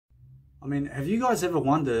I mean, have you guys ever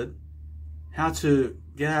wondered how to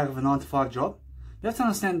get out of a 9-to-5 job? You have to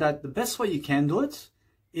understand that the best way you can do it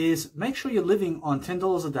is make sure you're living on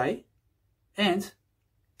 $10 a day and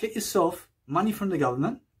get yourself money from the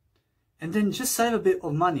government, and then just save a bit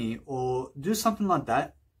of money or do something like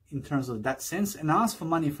that in terms of that sense, and ask for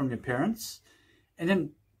money from your parents, and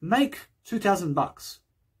then make $2,000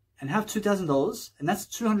 and have $2,000, and that's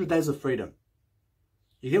 200 days of freedom.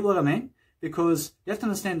 You get what I mean? Because you have to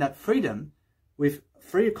understand that freedom with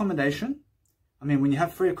free accommodation, I mean, when you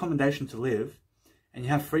have free accommodation to live and you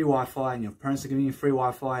have free Wi-Fi and your parents are giving you free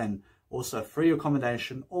Wi-Fi and also free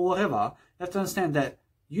accommodation or whatever, you have to understand that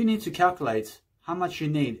you need to calculate how much you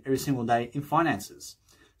need every single day in finances.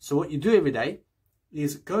 So what you do every day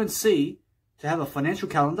is go and see to have a financial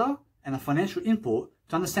calendar and a financial input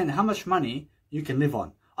to understand how much money you can live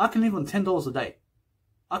on. I can live on $10 a day.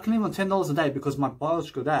 I can live on $10 a day because my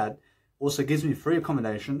biological dad also gives me free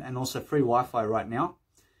accommodation and also free Wi-Fi right now.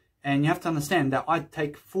 And you have to understand that I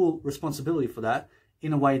take full responsibility for that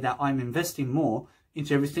in a way that I'm investing more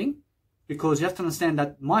into everything, because you have to understand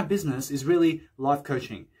that my business is really life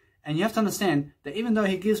coaching. And you have to understand that even though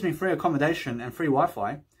he gives me free accommodation and free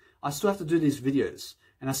Wi-Fi, I still have to do these videos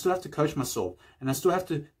and I still have to coach myself and I still have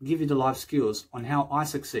to give you the life skills on how I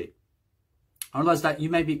succeed. I realize that you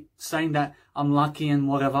may be saying that I'm lucky and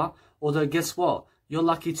whatever, although guess what? You're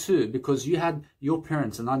lucky too, because you had your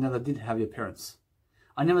parents and I never did have your parents.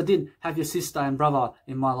 I never did have your sister and brother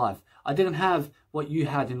in my life. I didn't have what you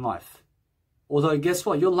had in life. Although guess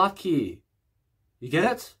what? You're lucky. You get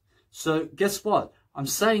it? So guess what? I'm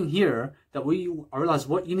saying here that I realize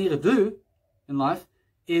what you need to do in life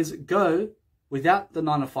is go without the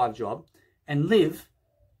 9-to-5 job and live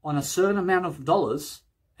on a certain amount of dollars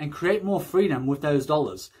and create more freedom with those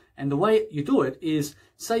dollars. And the way you do it is,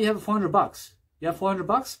 say you have $400. You have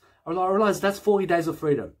 $400? I realize that's 40 days of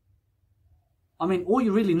freedom. I mean, all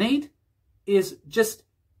you really need is just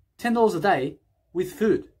 $10 a day with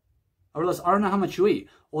food. I realize I don't know how much you eat,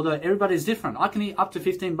 although everybody's different. I can eat up to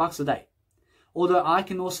 $15 a day. Although I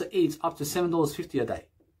can also eat up to $7.50 a day.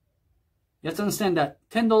 You have to understand that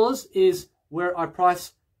 $10 is where I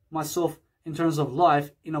price myself in terms of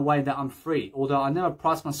life in a way that I'm free. Although I never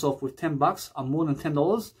price myself with $10, I'm more than $10.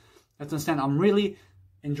 You have to understand I'm really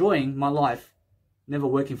enjoying my life, never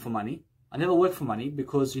working for money. I never work for money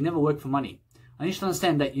because you never work for money. I need you to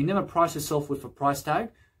understand that you never price yourself with a price tag,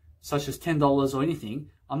 such as $10 or anything.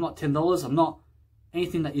 I'm not $10, I'm not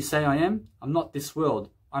anything that you say I am. I'm not this world.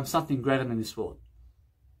 I'm something greater than this world.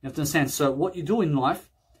 You have to understand. So what you do in life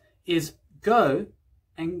is go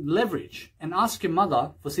and leverage and ask your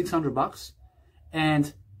mother for $600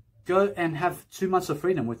 and go and have 2 months of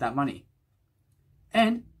freedom with that money.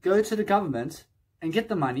 And go to the government and get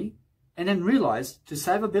the money and then realize to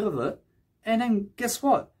save a bit of it. And then guess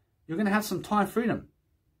what? You're going to have some time freedom.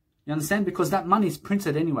 You understand? Because that money is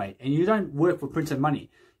printed anyway and you don't work for printed money.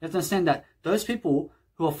 You have to understand that those people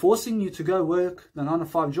who are forcing you to go work the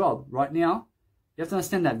 9-to-5 job right now, you have to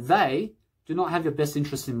understand that they do not have your best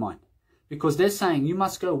interest in mind. Because they're saying you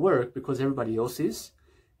must go work because everybody else is.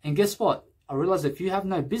 And guess what? I realize if you have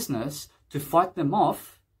no business to fight them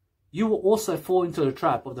off, you will also fall into the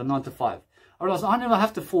trap of the 9-to-5. I realize I never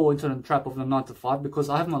have to fall into the trap of the 9-to-5 because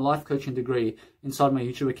I have my life coaching degree inside my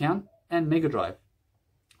YouTube account and Mega Drive.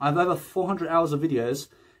 I have over 400 hours of videos,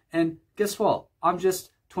 and guess what? I'm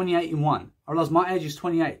just 28 in one. I realize my age is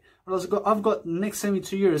 28. I realize I've got the next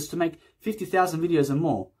 72 years to make 50,000 videos and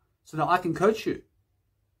more so that I can coach you.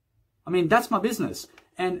 I mean, that's my business.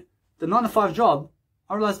 And the 9-to-5 job,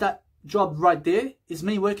 I realize that job right there is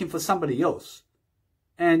me working for somebody else.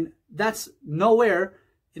 And that's nowhere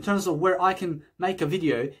in terms of where I can make a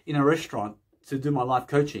video in a restaurant to do my life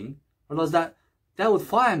coaching. I realize that they would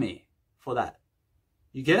fire me for that.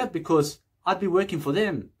 You get it? Because I'd be working for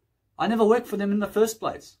them. I never worked for them in the first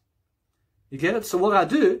place. You get it? So what I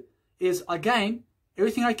do is I gain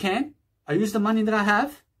everything I can. I use the money that I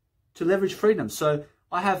have to leverage freedom. So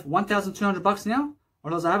I have $1,200 now. I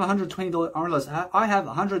realize I have $120. I realize I have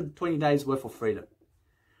 120 days worth of freedom.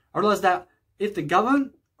 I realize that if the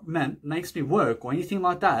government makes me work or anything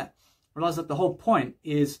like that, I realize that the whole point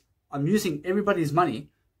is I'm using everybody's money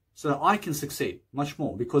so that I can succeed much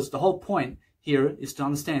more. Because the whole point here is to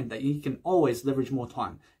understand that you can always leverage more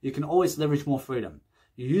time. You can always leverage more freedom.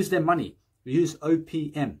 You use their money. You use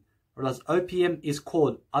OPM. Whereas OPM is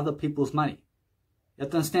called other people's money. You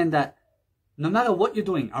have to understand that no matter what you're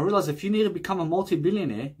doing, I realize if you need to become a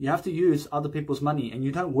multi-billionaire, you have to use other people's money and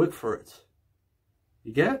you don't work for it.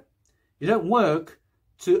 You get it? You don't work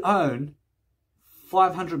to own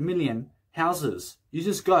 500 million houses. You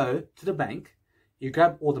just go to the bank, you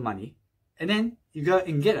grab all the money, and then you go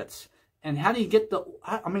and get it. And how do you get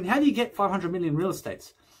how do you get 500 million real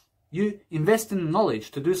estates? You invest in the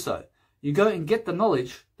knowledge to do so. You go and get the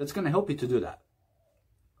knowledge that's going to help you to do that.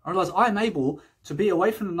 Otherwise, I'm able to be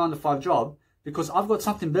away from the 9-to-5 job because I've got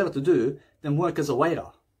something better to do than work as a waiter.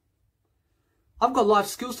 I've got life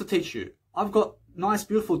skills to teach you. I've got nice,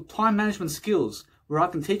 beautiful time management skills where I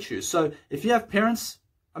can teach you. So if you have parents,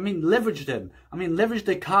 leverage them. Leverage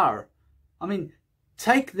their car.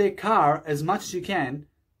 Take their car as much as you can,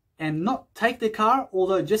 and not take their car,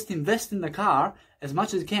 although just invest in the car as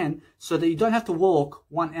much as you can so that you don't have to walk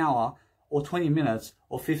 1 hour or 20 minutes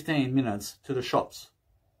or 15 minutes to the shops.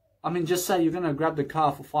 Just say you're going to grab the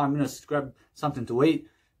car for 5 minutes to grab something to eat,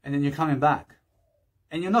 and then you're coming back.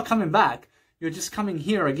 And you're not coming back, you're just coming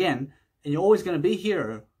here again, and you're always going to be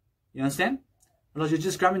here. You understand? Because you're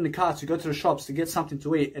just grabbing the car to go to the shops to get something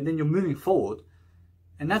to eat, and then you're moving forward.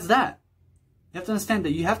 And that's that. You have to understand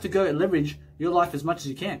that you have to go and leverage your life as much as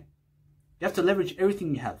you can. You have to leverage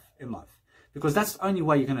everything you have in life, because that's the only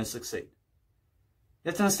way you're going to succeed. You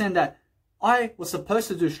have to understand that I was supposed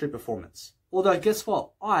to do street performance. Although, guess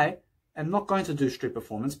what? I am not going to do street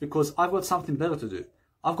performance because I've got something better to do.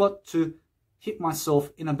 I've got to hit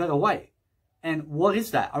myself in a better way. And what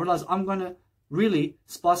is that? I realize I'm going to really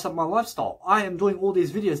spice up my lifestyle. I am doing all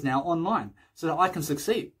these videos now online so that I can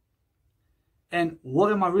succeed. And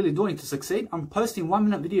what am I really doing to succeed? I'm posting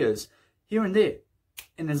 1-minute videos here and there,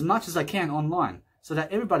 and as much as I can online so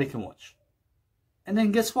that everybody can watch. And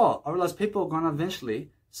then guess what? I realize people are going to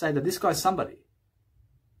eventually say that this guy's somebody.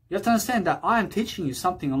 You have to understand that I am teaching you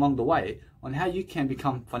something along the way on how you can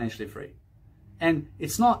become financially free. And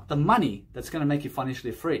it's not the money that's going to make you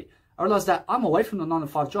financially free. I realize that I'm away from the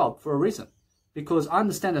 9-to-5 job for a reason, because I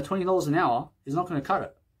understand that $20 an hour is not going to cut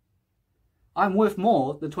it. I'm worth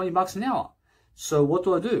more than $20 an hour. So what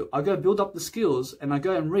do? I go build up the skills, and I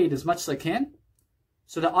go and read as much as I can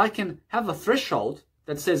so that I can have a threshold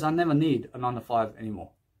that says I never need a 9-to-5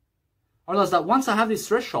 anymore. I realize that once I have this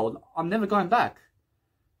threshold, I'm never going back.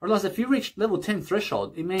 I realize if you reach level 10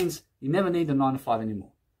 threshold, it means you never need a 9-to-5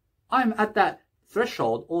 anymore. I'm at that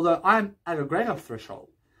threshold, although I'm at a greater threshold.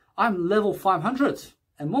 I'm level 500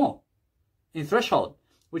 and more in threshold,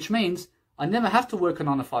 which means I never have to work a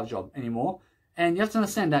 9-to-5 job anymore. And you have to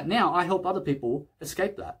understand that now I help other people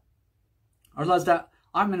escape that. I realize that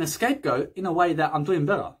I'm an scapegoat in a way that I'm doing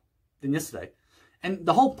better than yesterday. And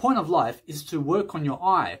the whole point of life is to work on your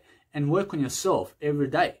I and work on yourself every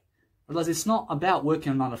day. I realize it's not about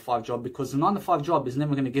working a 9-to-5 job, because the 9-to-5 job is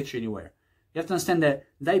never going to get you anywhere. You have to understand that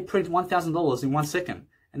they print $1,000 in 1 second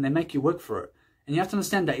and they make you work for it. And you have to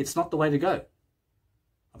understand that it's not the way to go.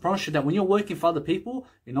 I promise you that when you're working for other people,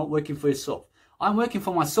 you're not working for yourself. I'm working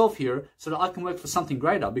for myself here so that I can work for something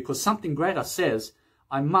greater, because something greater says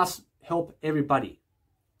I must help everybody.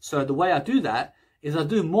 So the way I do that is I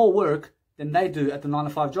do more work than they do at the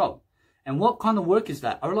 9-to-5 job. And what kind of work is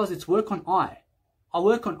that? I realize it's work on I. I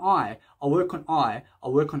work on I. I work on I. I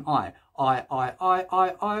work on I.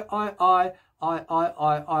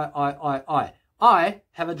 I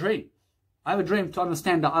have a dream. I have a dream to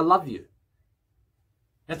understand that I love you. You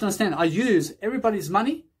have to understand, I use everybody's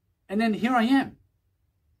money, and then here I am.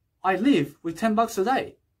 I live with $10 a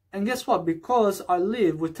day. And guess what? Because I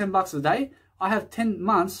live with $10 a day, I have 10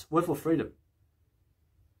 months worth of freedom.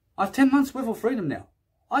 I have 10 months worth of freedom now.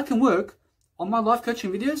 I can work on my life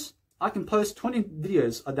coaching videos. I can post 20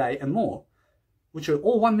 videos a day and more, which are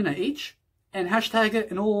all 1 minute each, and hashtag it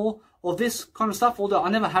and all of this kind of stuff. Although I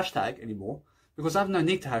never hashtag anymore because I have no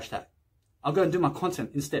need to hashtag. I'll go and do my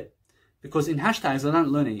content instead, because in hashtags I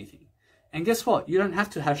don't learn anything. And guess what? You don't have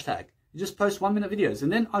to hashtag. You just post 1 minute videos,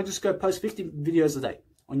 and then I just go post 50 videos a day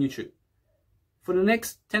on YouTube for the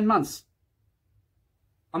next 10 months.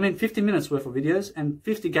 50 minutes worth of videos and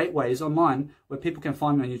 50 gateways online where people can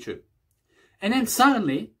find me on YouTube. And then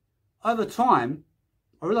suddenly, over time,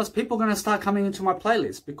 I realize people are going to start coming into my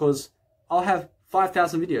playlist, because I'll have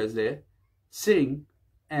 5,000 videos there sitting,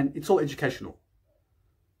 and it's all educational.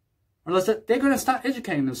 I realize that they're going to start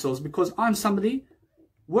educating themselves because I'm somebody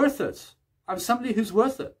worth it. I'm somebody who's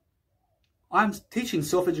worth it. I'm teaching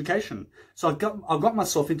self-education. So I got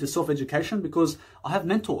myself into self-education because I have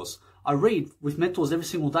mentors. I read with mentors every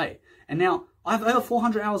single day. And now I have over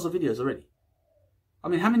 400 hours of videos already. How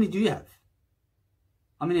many do you have?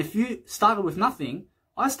 If you started with nothing,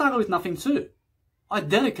 I started with nothing too. I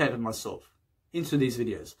dedicated myself into these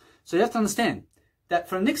videos. So you have to understand that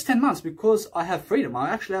for the next 10 months, because I have freedom, I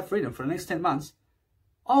actually have freedom for the next 10 months,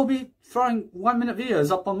 I'll be throwing 1 minute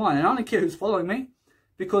videos up online, and I don't care who's following me,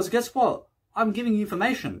 because guess what? I'm giving you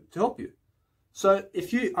information to help you. So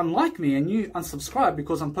if you unlike me and you unsubscribe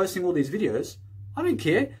because I'm posting all these videos, I don't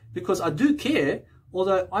care, because I do care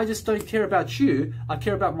Although I just don't care about you, I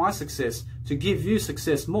care about my success to give you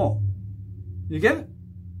success more. You get it?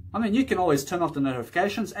 I mean, you can always turn off the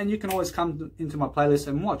notifications and you can always come into my playlist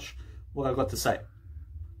and watch what I've got to say.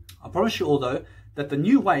 I promise you, although, that the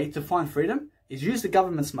new way to find freedom is use the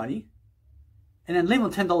government's money and then live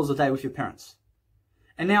on $10 a day with your parents.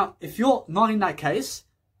 And now, if you're not in that case,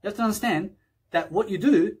 you have to understand that what you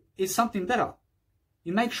do is something better.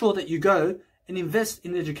 You make sure that you go and invest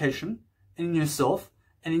in education and in yourself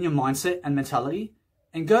and in your mindset and mentality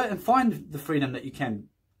and go and find the freedom that you can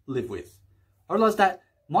live with. I realize that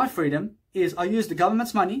my freedom is I use the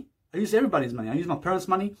government's money, I use everybody's money, I use my parents'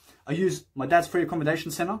 money, I use my dad's free accommodation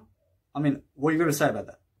center. I mean, what are you going to say about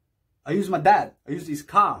that? I use my dad, I use his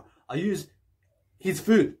car, I use his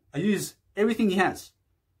food, I use everything he has.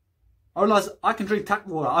 I realize I can drink tap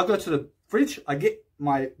water. I go to the fridge, I get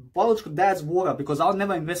my biological dad's water because I'll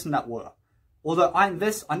never invest in that water. Although I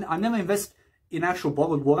never invest in actual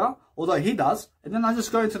bottled water, although he does, and then I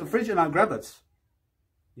just go into the fridge and I grab it.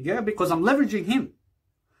 You get it? Because I'm leveraging him.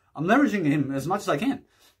 I'm leveraging him as much as I can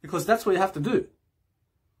because that's what you have to do.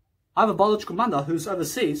 I have a biological mother who's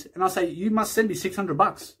overseas and I say, you must send me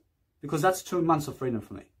 $600 because that's 2 months of freedom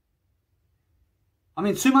for me. I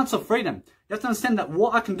mean, 2 months of freedom. You have to understand that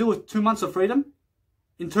what I can do with 2 months of freedom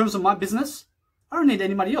in terms of my business, I don't need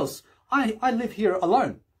anybody else. I live here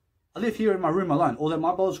alone. I live here in my room alone, although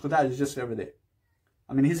my biological dad is just over there.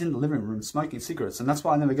 I mean, he's in the living room smoking cigarettes and that's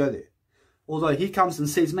why I never go there. Although he comes and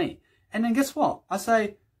sees me. And then guess what? I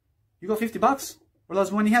say, you got $50? Or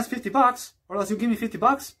else when he has $50, or else he'll give me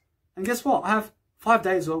 $50. And guess what? I have 5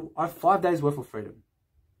 days worth of freedom.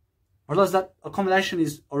 I realize that accommodation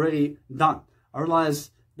is already done. I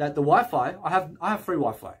realize that the Wi-Fi, I have free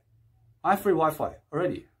Wi-Fi. I have free Wi-Fi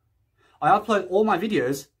already. I upload all my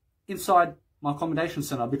videos inside my accommodation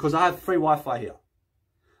center because I have free Wi-Fi here.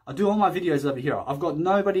 I do all my videos over here. I've got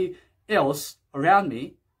nobody else around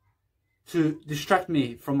me to distract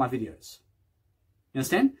me from my videos. You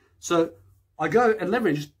understand? So I go and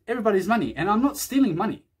leverage everybody's money and I'm not stealing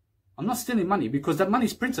money. I'm not stealing money because that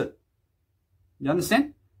money's printed. You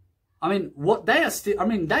understand? I mean,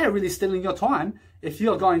 they are really stealing your time if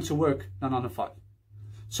you're going to work 9 to 5.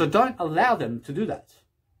 So don't allow them to do that.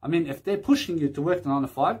 I mean, if they're pushing you to work 9 to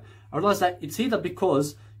 5, I realize that it's either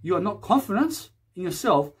because you are not confident in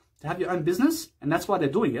yourself to have your own business and that's why they're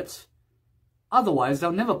doing it. Otherwise,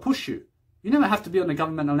 they'll never push you. You never have to be on a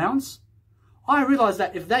government allowance. I realize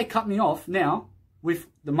that if they cut me off now with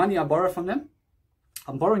the money I borrow from them,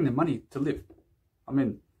 I'm borrowing them money to live. I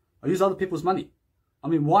mean, I use other people's money. I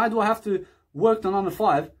mean, why do I have to work 9 to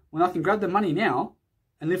 5 when I can grab the money now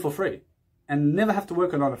and live for free and never have to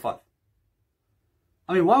work 9 to 5?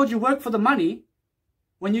 I mean, why would you work for the money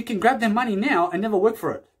when you can grab their money now and never work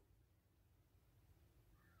for it?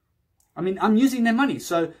 I mean, I'm using their money.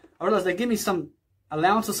 So I realize they give me some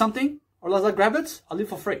allowance or something. I realize I grab it, I live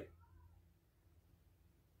for free.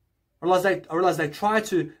 I realize they try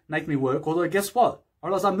to make me work, although guess what? I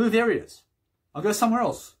realize I move areas. I go somewhere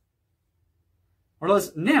else. I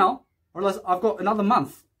realize now, I've got another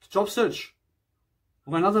month to job search.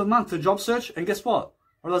 I've got another month to job search, and guess what?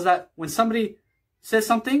 I realize that when somebody says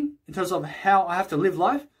something in terms of how I have to live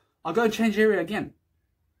life, I'll go and change area again.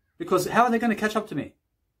 Because how are they going to catch up to me?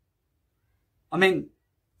 I mean,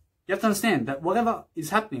 you have to understand that whatever is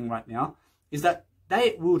happening right now is that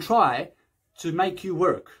they will try to make you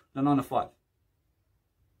work the 9 to 5.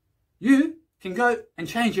 You can go and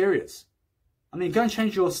change areas. I mean, go and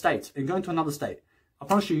change your state and go into another state. I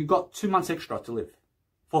promise you, you've got 2 months extra to live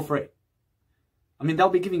for free. I mean, they'll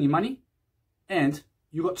be giving you money and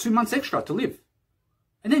you've got 2 months extra to live.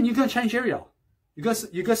 And then you go and change area. You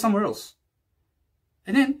go somewhere else.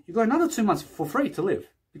 And then you got another 2 months for free to live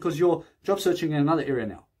because you're job searching in another area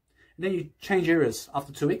now. And then you change areas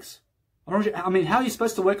after 2 weeks. I mean, how are you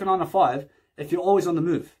supposed to work a 9 to 5 if you're always on the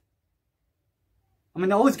move? I mean,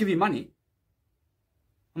 they always give you money.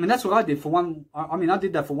 I mean, that's what I did for I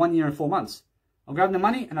did that for 1 year and 4 months. I grabbed the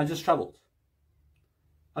money and I just traveled.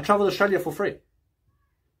 I traveled Australia for free.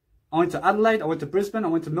 I went to Adelaide, I went to Brisbane, I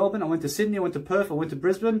went to Melbourne, I went to Sydney, I went to Perth, I went to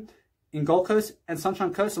Brisbane, in Gold Coast and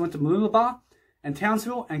Sunshine Coast. I went to Mooloolaba and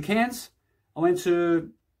Townsville and Cairns. I went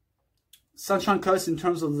to Sunshine Coast in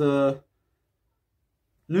terms of the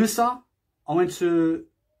Noosa. I went to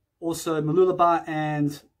also Mooloolaba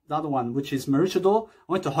and the other one, which is Maroochydore.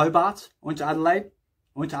 I went to Hobart. I went to Adelaide.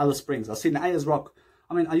 I went to Alice Springs. I've seen the Ayers Rock.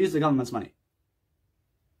 I mean, I used the government's money.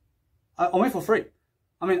 I went for free.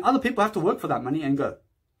 I mean, other people have to work for that money and go.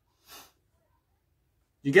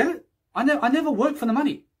 You get it? I never work for the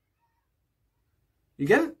money. You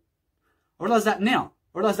get it? I realize that now.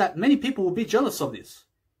 I realize that many people will be jealous of this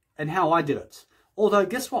and how I did it. Although,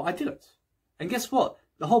 guess what? I did it. And guess what?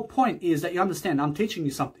 The whole point is that you understand I'm teaching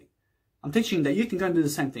you something. I'm teaching you that you can go and do the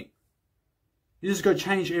same thing. You just go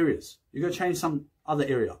change areas. You go change some other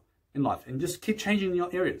area in life and just keep changing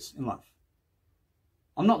your areas in life.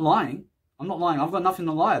 I'm not lying. I'm not lying. I've got nothing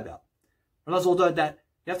to lie about. Realize, although that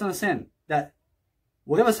you have to understand that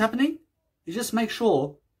whatever's happening, you just make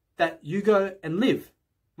sure that you go and live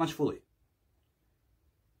much fully.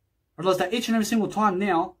 Realize that each and every single time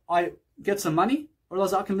now I get some money, I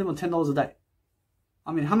realize that I can live on $10 a day.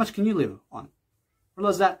 I mean, how much can you live on?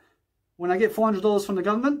 Realize that when I get $400 from the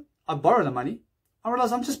government, I borrow the money. I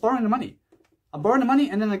realize I'm just borrowing the money. I borrow the money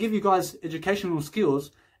and then I give you guys educational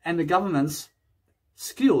skills and the government's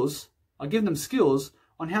skills. I give them skills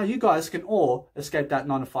on how you guys can all escape that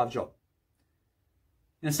 9-to-5 job.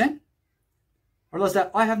 You understand? I realize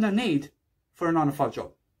that I have no need for a 9-to-5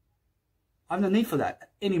 job. I have no need for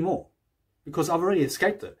that anymore because I've already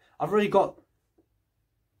escaped it. I've already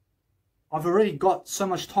got so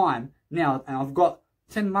much time now and I've got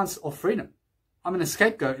 10 months of freedom. I'm an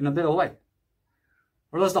scapegoat in a better way.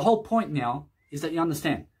 Whereas the whole point now is that you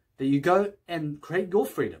understand that you go and create your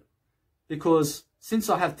freedom. Because since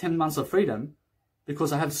I have 10 months of freedom,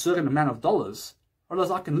 because I have a certain amount of dollars, I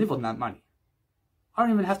realize I can live on that money. I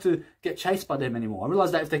don't even have to get chased by them anymore. I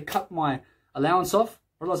realize that if they cut my allowance off,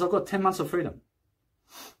 I realize I've got 10 months of freedom.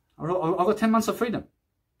 I've got 10 months of freedom.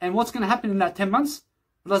 And what's going to happen in that 10 months?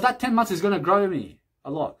 I realize that 10 months is going to grow me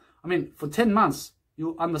a lot. I mean, for 10 months,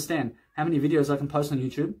 you'll understand how many videos I can post on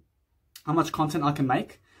YouTube, how much content I can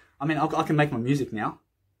make. I mean, I can make my music now.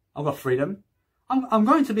 I've got freedom. I'm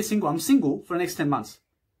going to be single. I'm single for the next 10 months.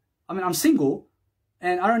 I mean, I'm single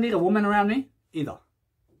and I don't need a woman around me either.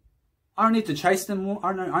 I don't need to chase them.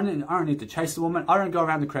 I don't need to chase the woman. I don't go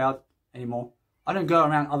around the crowd anymore. I don't go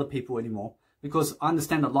around other people anymore because I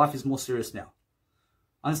understand that life is more serious now.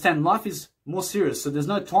 I understand life is more serious, so there's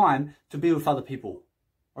no time to be with other people.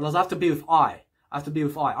 Or else I have to be with I. I have to be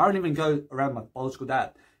with I. I don't even go around my biological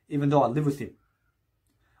dad, even though I live with him.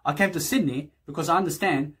 I came to Sydney because I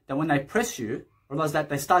understand that when they press you, realize that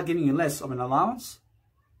they start giving you less of an allowance.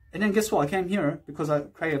 And then guess what? I came here because I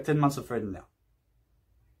created 10 months of freedom now.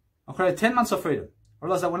 I created 10 months of freedom. I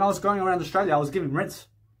realized that when I was going around Australia, I was giving rent.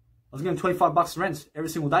 I was giving $25 rent every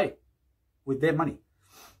single day with their money.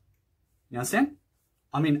 You understand?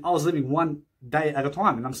 I mean, I was living one day at a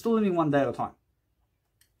time and I'm still living one day at a time.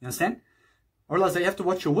 You understand? I realize that you have to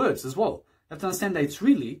watch your words as well. You have to understand that it's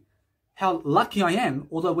really how lucky I am,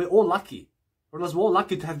 although we're all lucky. I realize we're all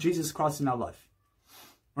lucky to have Jesus Christ in our life.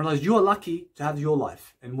 I realize you are lucky to have your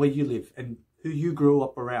life and where you live and who you grew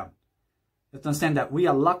up around. You have to understand that we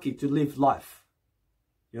are lucky to live life.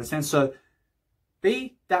 You understand? So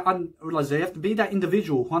realize that you have to be that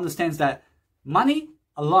individual who understands that money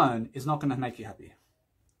alone is not going to make you happy.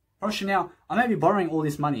 Probably now, I may be borrowing all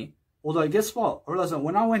this money, although guess what? I realized that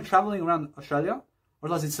when I went traveling around Australia, I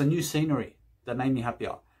realized it's a new scenery that made me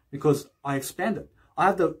happier because I expanded. I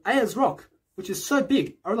have the Ayers Rock, which is so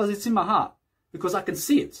big. I realize it's in my heart because I can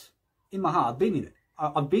see it in my heart. I've been in it.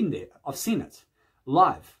 I've been there. I've seen it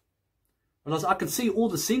live. I realize I can see all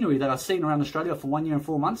the scenery that I've seen around Australia for 1 year and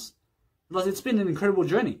 4 months. I realize it's been an incredible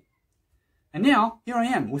journey. And now, here I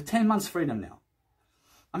am with 10 months freedom now.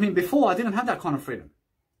 I mean, before I didn't have that kind of freedom.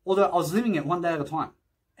 Although I was living it one day at a time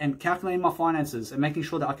and calculating my finances and making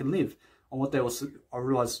sure that I can live on what they were, I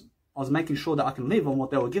realized I was making sure that I can live on what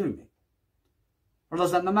they were giving me. I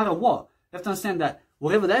realized that no matter what, you have to understand that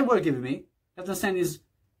whatever they were giving me, you have to understand is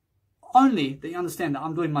only that you understand that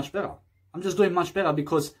I'm doing much better. I'm just doing much better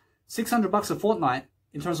because $600 a fortnight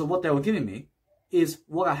in terms of what they were giving me is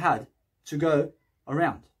what I had to go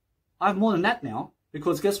around. I have more than that now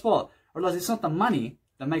because guess what? I realized it's not the money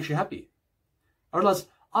that makes you happy. I realized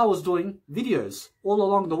I was doing videos all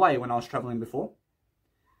along the way when I was traveling before.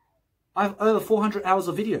 I have over 400 hours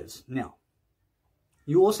of videos now.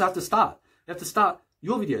 You also have to start. You have to start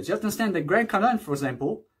your videos. You have to understand that Grant Cardone, for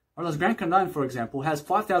example, I realize Grant Cardone, for example, has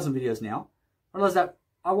 5,000 videos now. I realize that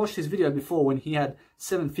I watched his video before when he had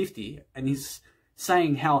 750 and he's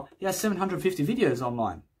saying how he has 750 videos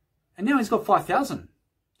online. And now he's got 5,000.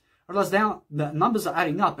 I realize now the numbers are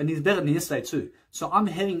adding up and he's better than yesterday too. So I'm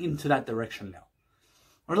heading into that direction now.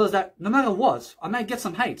 I realize that no matter what, I may get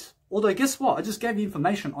some hate. Although guess what? I just gave you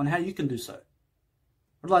information on how you can do so. I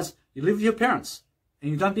realize you live with your parents and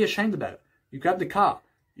you don't be ashamed about it. You grab the car.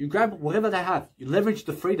 You grab whatever they have. You leverage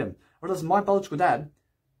the freedom. I realize my biological dad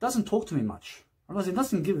doesn't talk to me much. I realize he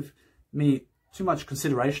doesn't give me too much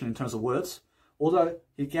consideration in terms of words. Although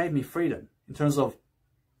he gave me freedom in terms of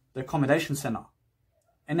the accommodation center.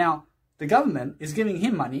 And now the government is giving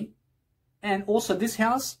him money. And also this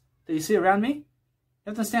house that you see around me, you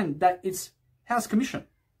have to understand that it's How's commission?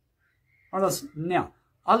 Whereas now,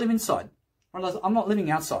 I live inside. Whereas I'm not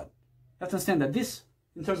living outside. You have to understand that this,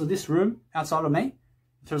 in terms of this room outside of me,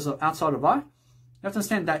 in terms of outside of I, you have to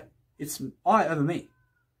understand that it's I over me.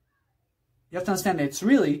 You have to understand that it's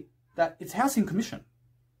really, that it's housing commission.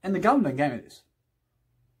 And the government gave me this.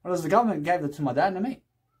 Whereas the government gave it to my dad and me.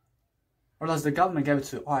 Whereas the government gave it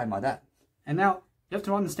to I and my dad. And now, you have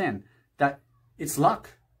to understand that it's luck.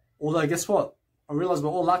 Although, guess what? I realize we're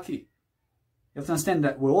all lucky. You have to understand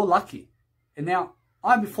that we're all lucky. And now,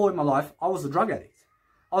 before in my life, I was a drug addict.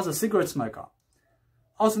 I was a cigarette smoker.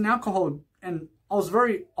 I was an alcohol, and I was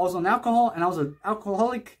on alcohol, and I was an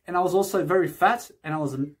alcoholic, and I was also very fat, and I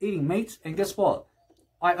was eating meat, and guess what?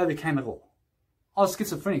 I overcame it all. I was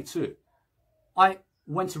schizophrenic too. I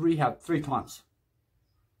went to rehab 3 times.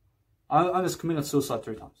 I almost committed suicide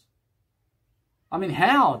 3 times. I mean,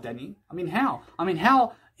 how, Danny? I mean, how? I mean,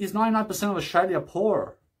 how is 99% of Australia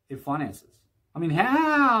poor in finances? I mean,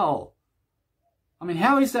 how? I mean,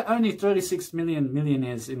 how is there only 36 million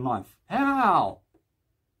millionaires in life? How?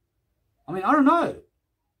 I mean, I don't know.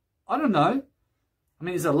 I don't know. I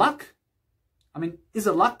mean, is it luck? I mean, is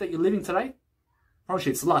it luck that you're living today?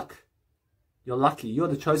 Probably it's luck. You're lucky. You're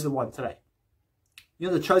the chosen one today.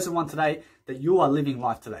 You're the chosen one today that you are living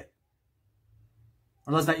life today.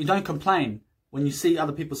 Realize that you don't complain when you see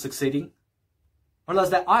other people succeeding.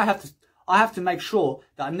 Realize that I have to make sure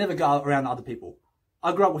that I never go around other people.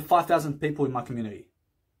 I grew up with 5,000 people in my community.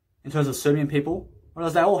 In terms of Serbian people,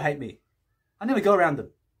 realize they all hate me. I never go around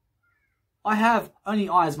them. I have only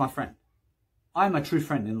I as my friend. I am a true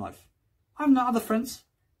friend in life. I have no other friends.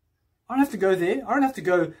 I don't have to go there. I don't have to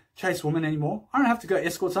go chase women anymore. I don't have to go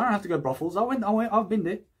escorts. I don't have to go brothels. I've been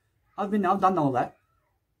there. I've done all that.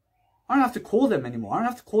 I don't have to call them anymore. I don't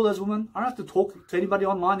have to call those women. I don't have to talk to anybody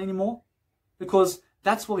online anymore. Because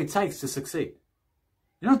that's what it takes to succeed.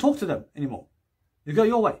 You don't talk to them anymore. You go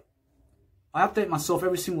your way. I update myself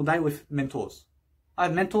every single day with mentors. I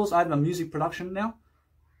have mentors. I have a music production now.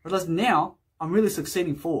 Because now I'm really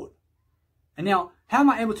succeeding forward. And now, how am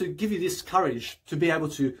I able to give you this courage to be able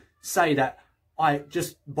to say that I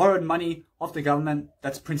just borrowed money off the government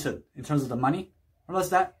that's printed in terms of the money? Realize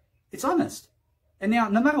that it's honest. And now,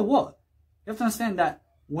 no matter what, you have to understand that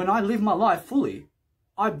when I live my life fully,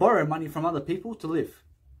 I borrow money from other people to live.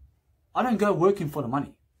 I don't go working for the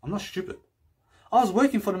money. I'm not stupid. I was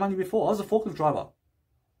working for the money before. I was a forklift driver.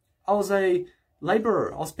 I was a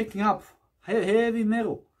laborer. I was picking up heavy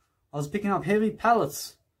metal. I was picking up heavy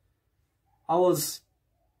pallets. I was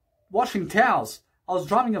washing towels. I was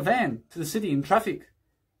driving a van to the city in traffic.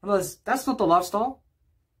 I realized that's not the lifestyle.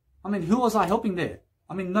 I mean, who was I helping there?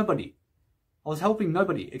 I mean, nobody. I was helping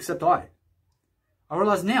nobody except I. I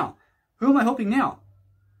realize now, who am I helping now?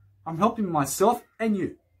 I'm helping myself and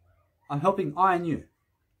you. I'm helping I and you.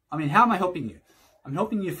 I mean, how am I helping you? I'm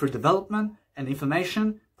helping you through development and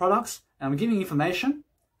information products, and I'm giving information,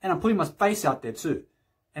 and I'm putting my face out there too.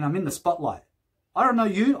 And I'm in the spotlight. I don't know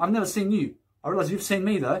you. I've never seen you. I realize you've seen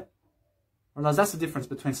me though. I realize that's the difference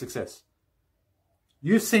between success.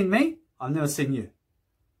 You've seen me. I've never seen you.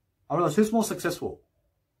 I realize who's more successful.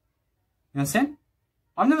 You understand?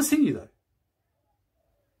 I've never seen you though.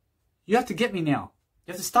 You have to get me now.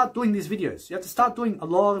 You have to start doing these videos. You have to start doing a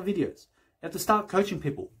lot of videos. You have to start coaching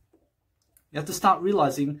people. You have to start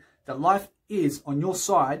realizing that life is on your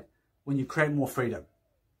side when you create more freedom.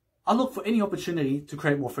 I look for any opportunity to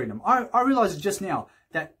create more freedom. I realized just now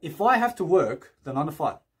that if I have to work the 9 to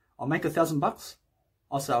 5, I'll make $1,000.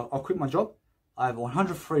 I'll say I'll quit my job. I have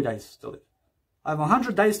 100 free days to live. I have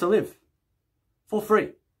 100 days to live for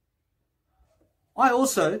free. I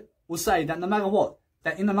also will say that no matter what,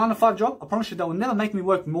 that in the 9 to 5 job, I promise you they will never make me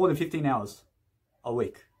work more than 15 hours a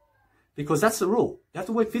week. Because that's the rule. You have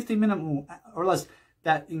to work 15 minimum, or realize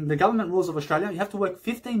that in the government rules of Australia, you have to work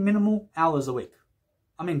 15 minimal hours a week.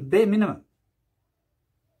 I mean, bare minimum.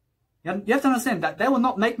 You have to understand that they will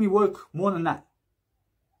not make me work more than that.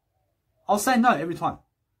 I'll say no every time.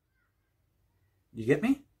 You get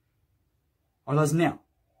me? Or realize now.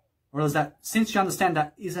 Or realize that since you understand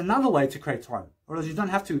that is another way to create time. Or realize you don't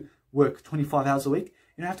have to work 25 hours a week.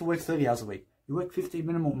 You don't have to work 30 hours a week. You work 50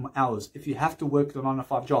 minimum hours if you have to work the 9 to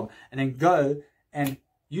 5 job. And then go and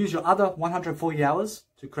use your other 140 hours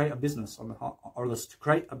to create a business on the, or to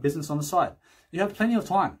create a business on the side. You have plenty of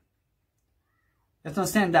time. You have to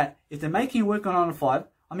understand that if they're making you work on 9 to 5,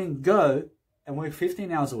 I mean, go and work 15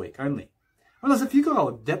 hours a week only. Whereas if you got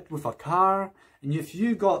a debt with a car, and if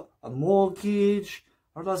you got a mortgage,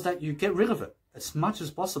 realize that you get rid of it as much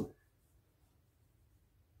as possible.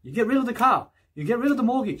 You get rid of the car. You get rid of the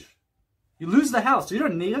mortgage. You lose the house. You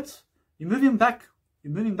don't need it. You're moving back.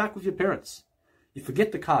 You're moving back with your parents. You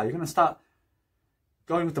forget the car. You're going to start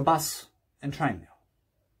going with the bus and train now.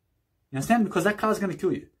 You understand? Because that car is going to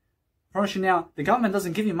kill you. I promise you now, the government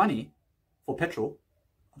doesn't give you money for petrol.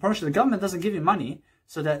 I promise you the government doesn't give you money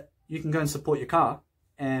so that you can go and support your car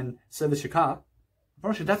and service your car. I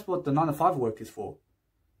promise you that's what the 9 to 5 work is for.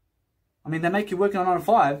 I mean, they make you work on 9 to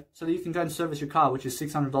 5 so that you can go and service your car, which is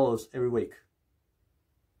 $600 every week.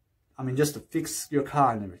 I mean, just to fix your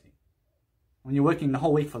car and everything. When you're working the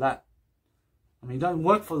whole week for that. I mean, you don't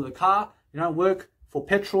work for the car, you don't work for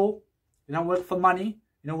petrol, you don't work for money,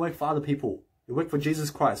 you don't work for other people. You work for Jesus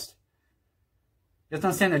Christ. You have to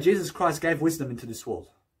understand that Jesus Christ gave wisdom into this world.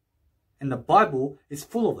 And the Bible is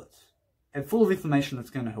full of it. And full of information that's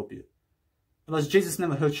going to help you. Because Jesus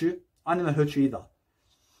never hurt you, I never hurt you either.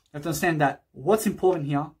 You have to understand that what's important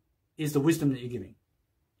here is the wisdom that you're giving.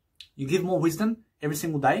 You give more wisdom every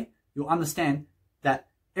single day, you'll understand that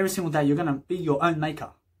every single day you're going to be your own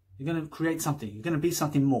maker. You're going to create something. You're going to be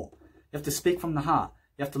something more. You have to speak from the heart.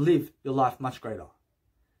 You have to live your life much greater.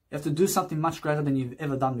 You have to do something much greater than you've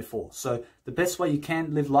ever done before. So the best way you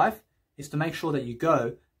can live life is to make sure that you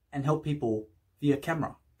go and help people via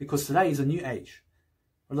camera. Because today is a new age.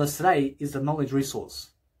 Whereas today is the knowledge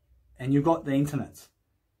resource. And you've got the internet.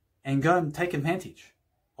 And go and take advantage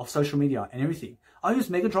of social media and everything. I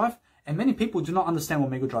use Mega Drive, and many people do not understand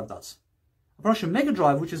what Mega Drive does. I promise you, Mega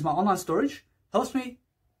Drive, which is my online storage, helps me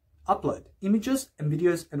upload images and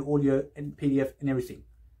videos and audio and PDF and everything.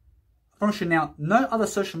 I promise you now, no other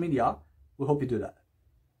social media will help you do that.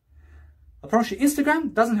 I promise you,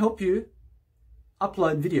 Instagram doesn't help you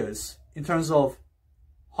upload videos in terms of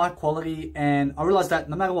high quality, and I realize that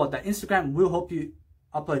no matter what, that Instagram will help you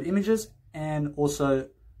upload images, and also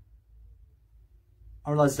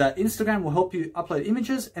I realize that Instagram will help you upload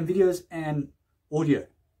images and videos and audio.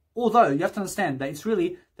 Although you have to understand that it's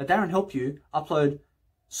really that they don't help you upload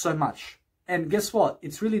so much. And guess what?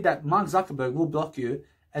 It's really that Mark Zuckerberg will block you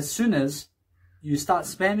as soon as you start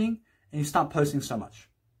spamming and you start posting so much.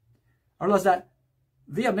 I realize that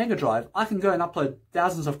via Mega Drive, I can go and upload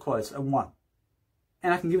thousands of quotes in one.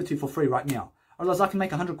 And I can give it to you for free right now. I realize I can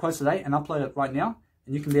make 100 quotes a day and upload it right now,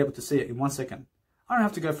 and you can be able to see it in 1 second. I don't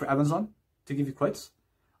have to go through Amazon to give you quotes.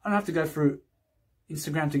 I don't have to go through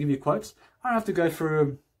Instagram to give you quotes. I don't have to go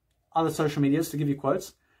through other social medias to give you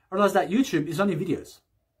quotes. I realize that YouTube is only videos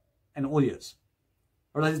and audios.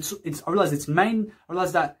 I realize I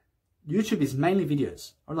realize that YouTube is mainly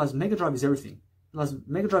videos. I realize Mega Drive is everything. I realize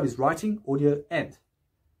Mega Drive is writing, audio, and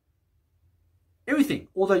everything.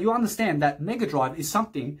 Although you understand that Mega Drive is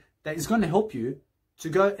something that is going to help you to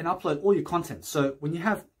go and upload all your content. So when you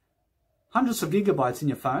have hundreds of gigabytes in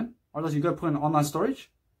your phone, or else you go put in online storage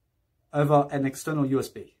over an external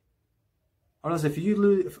USB. Or else if you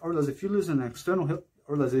lose an external,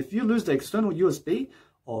 or else if you lose the external USB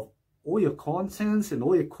of all your contents and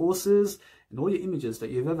all your courses and all your images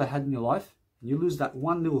that you've ever had in your life, and you lose that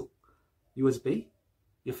one little USB,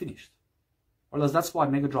 you're finished. Or else that's why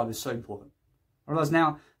Mega Drive is so important. Or else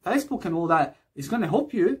now Facebook and all that is going to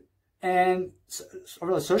help you, and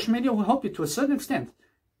social media will help you to a certain extent,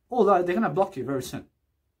 although they're going to block you very soon.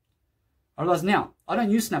 Or else now, I don't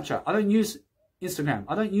use Snapchat, I don't use Instagram,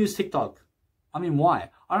 I don't use TikTok. I mean, why?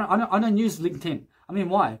 I don't use LinkedIn. I mean,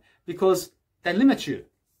 why? Because they limit you.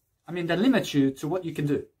 I mean, they limit you to what you can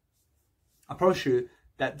do. I promise you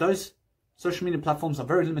that those social media platforms are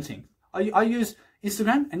very limiting. I use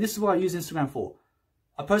Instagram, and this is what I use Instagram for.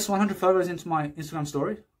 I post 100 photos into my Instagram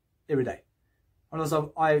story every day. Or else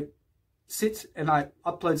I sit and I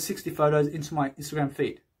upload 60 photos into my Instagram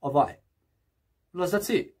feed of I. Because that's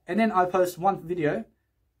it. And then I post one video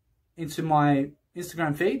into my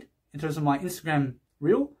Instagram feed in terms of my Instagram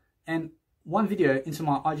reel, and one video into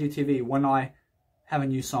my IGTV when I have a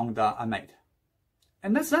new song that I made.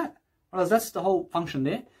 And that's that. Because that's the whole function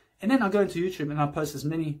there. And then I go into YouTube and I post as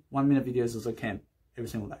many 1-minute videos as I can every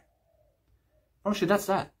single day. Honestly, that's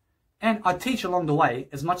that. And I teach along the way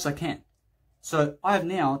as much as I can. So I have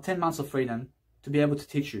now 10 months of freedom to be able to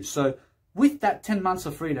teach you. So with that 10 months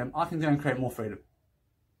of freedom, I can go and create more freedom.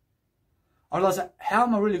 I realize that, how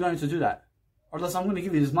am I really going to do that? I realize I'm going to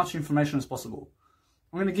give you as much information as possible.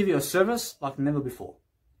 I'm going to give you a service like never before.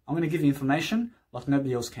 I'm going to give you information like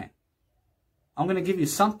nobody else can. I'm going to give you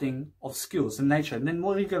something of skills and nature. And then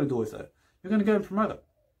what are you going to do with it? You're going to go and promote it.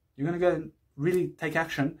 You're going to go and really take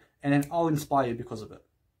action, and then I'll inspire you because of it.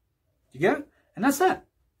 You get it? And that's that.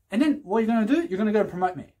 And then what you're going to do, you're going to go and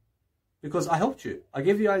promote me. Because I helped you. I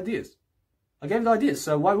gave you ideas. I gave you the ideas,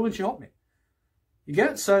 so why wouldn't you help me? You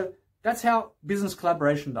get it? So that's how business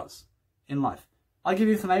collaboration does in life. I give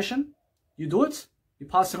you information, you do it, you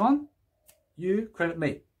pass it on, you credit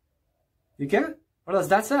me. You get it? I realize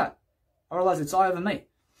that's that. I realize it's I over me.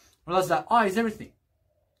 I realize that I is everything.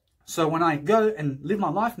 So when I go and live my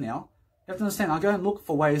life now, you have to understand, I go and look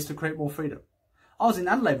for ways to create more freedom. I was in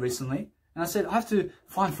Adelaide recently, and I said, I have to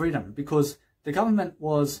find freedom because the government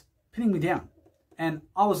was pinning me down. And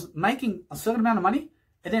I was making a certain amount of money,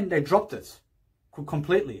 and then they dropped it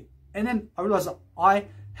completely. And then I realized that I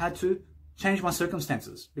had to change my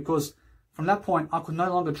circumstances, because from that point, I could no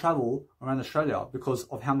longer travel around Australia because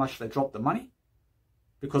of how much they dropped the money,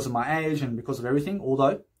 because of my age and because of everything.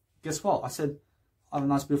 Although, guess what? I said, I have a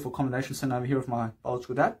nice, beautiful accommodation centre over here with my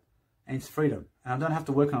biological dad, and it's freedom. And I don't have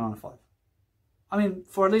to work on a 9 to 5. I mean,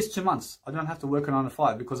 for at least 2 months, I don't have to work on 9 to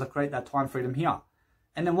 5 because I create that time freedom here.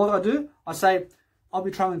 And then what do? I say, I'll be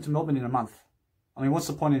travelling to Melbourne in a month. I mean, what's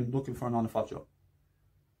the point in looking for a 9 to 5 job?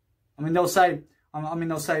 I mean, they'll say,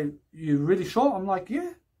 you really sure? I'm like,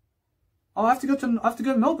 yeah. I have to go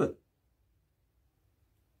to Melbourne.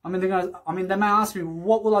 I mean, they may ask me,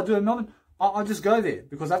 what will I do in Melbourne? I'll just go there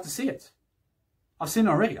because I have to see it. I've seen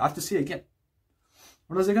it already. I have to see it again.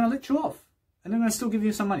 Otherwise, they're going to let you off, and they're going to still give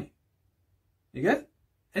you some money. You get?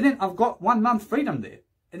 And then I've got 1 month freedom there,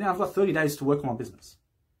 and then I've got 30 days to work on my business.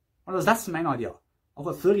 Otherwise, that's the main idea. I've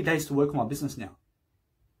got 30 days to work on my business now.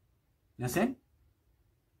 You understand?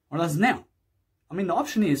 Otherwise, now, I mean, the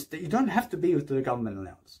option is that you don't have to be with the government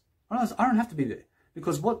allowance. Otherwise, I don't have to be there,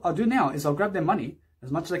 because what I do now is I'll grab their money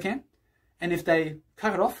as much as I can, and if they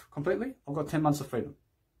cut it off completely, I've got 10 months of freedom.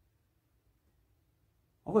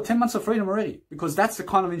 I've got 10 months of freedom already, because that's the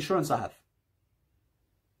kind of insurance I have.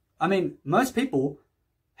 I mean, most people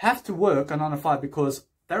have to work a 9 to 5 because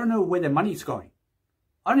they don't know where their money's going.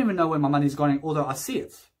 I don't even know where my money's going, although I see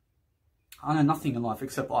it. I know nothing in life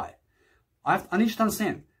except I need you to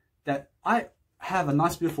understand that I have a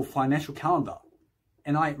nice, beautiful financial calendar,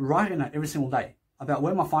 and I write in it every single day about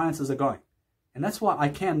where my finances are going. And that's why I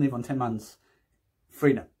can live on 10 months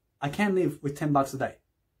freedom. I can live with $10 a day.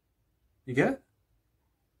 You get it?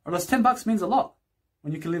 Or else $10 means a lot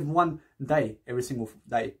when you can live 1 day every single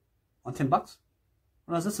day on $10.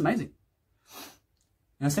 Or else that's amazing.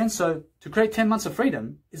 You understand? So to create 10 months of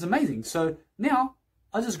freedom is amazing. So now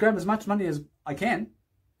I just grab as much money as I can,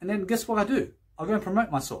 and then guess what I do? I'll go and promote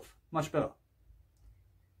myself much better.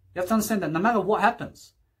 You have to understand that no matter what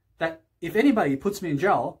happens, that if anybody puts me in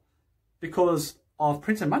jail because of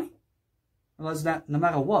printed money, realize that no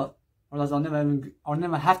matter what, realize I'll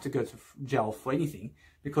never have to go to jail for anything,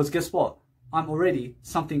 because guess what? I'm already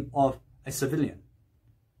something of a civilian.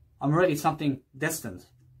 I'm already something destined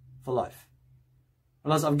for life.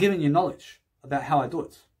 Realize I've given you knowledge about how I do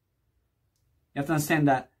it. You have to understand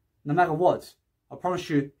that no matter what, I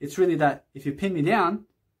promise you, it's really that if you pin me down,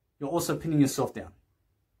 you're also pinning yourself down.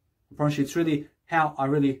 I promise you, it's really how I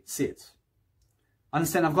really see it. I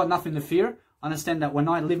understand I've got nothing to fear. I understand that when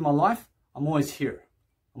I live my life, I'm always here.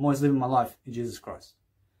 I'm always living my life in Jesus Christ.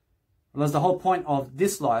 Because the whole point of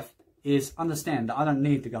this life is understand that I don't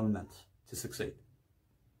need the government to succeed.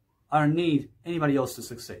 I don't need anybody else to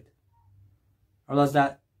succeed. I realize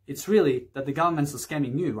that it's really that the governments are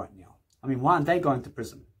scamming you right now. I mean, why aren't they going to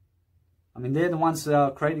prison? I mean, they're the ones that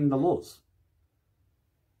are creating the laws.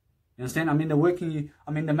 You understand? I mean,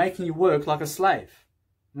 they're making you work like a slave.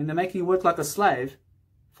 I mean, they're making you work like a slave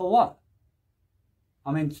for what?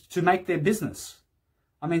 I mean, to make their business.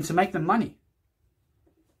 I mean, to make them money.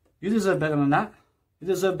 You deserve better than that. You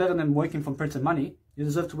deserve better than working for printed money. You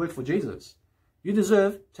deserve to work for Jesus. You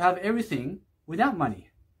deserve to have everything without money.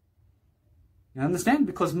 You understand?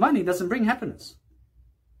 Because money doesn't bring happiness.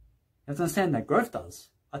 You have to understand that growth does.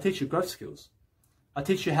 I teach you growth skills. I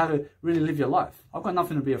teach you how to really live your life. I've got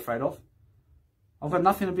nothing to be afraid of. I've got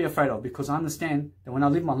nothing to be afraid of, because I understand that when I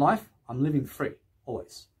live my life, I'm living free,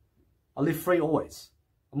 always. I live free always.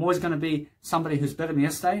 I'm always going to be somebody who's better than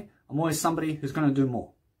yesterday. I'm always somebody who's going to do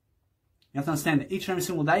more. You have to understand that each and every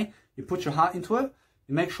single day, you put your heart into it,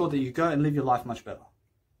 you make sure that you go and live your life much better.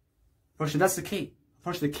 Firstly, that's the key.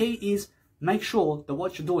 Firstly, the key is make sure that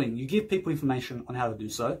what you're doing, you give people information on how to do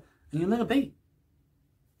so, and you let it be.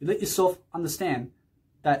 You let yourself understand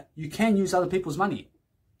that you can use other people's money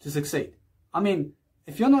to succeed. I mean,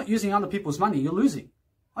 if you're not using other people's money, you're losing.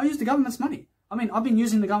 I use the government's money. I mean, I've been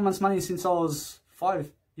using the government's money since I was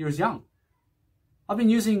 5 years young. I've been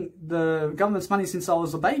using the government's money since I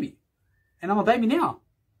was a baby. And I'm a baby now.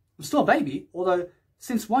 I'm still a baby, although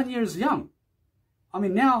since 1 year is young. I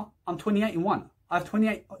mean, now I'm 28 in 1. I have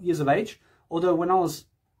 28 years of age, although when I was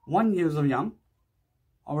 1 year of young,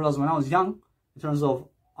 I realized when I was young, in terms of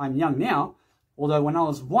I'm young now, although when I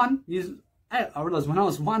was 1 year, I realized when I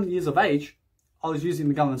was 1 year of age, I was using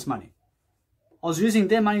the government's money. I was using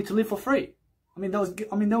their money to live for free. I mean, they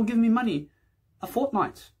were giving me money a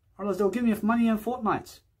fortnight. I realized they were giving me money a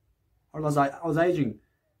fortnight. I realized I was aging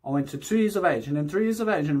I went to 2 years of age, and then 3 years of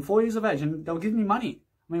age, and 4 years of age, and they were giving me money.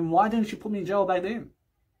 I mean, why didn't you put me in jail back then?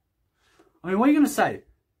 I mean, what are you going to say?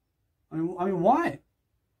 I mean, why?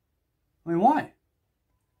 I mean, why?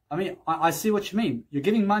 I mean, I see what you mean. You're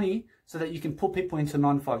giving money so that you can put people into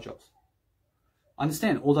 9-to-5 jobs. I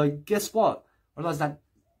understand. Although, guess what? I realize that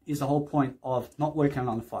is the whole point of not working a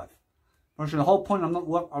 9-to-5. The whole point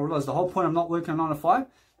I realize the whole point of not working a 9-to-5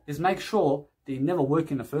 is make sure that you never work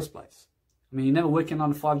in the first place. I mean, you never work in a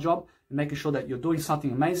 9-to-5 job. You're making sure that you're doing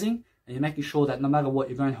something amazing, and you're making sure that no matter what,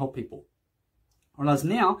 you're going to help people. Whereas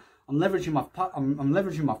now, I'm leveraging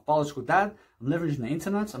my biological dad. I'm leveraging the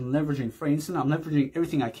internet. I'm leveraging free internet. I'm leveraging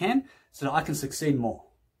everything I can so that I can succeed more.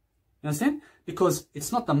 You understand? Because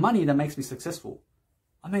it's not the money that makes me successful.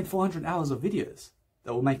 I made 400 hours of videos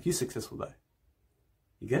that will make you successful, though.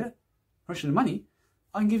 You get it? Question of money.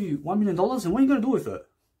 I can give you $1 million, and what are you going to do with it?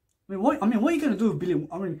 What are you going to do with billion?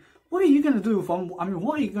 What are you going to do with? What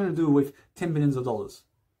are you going to do with $10 billion?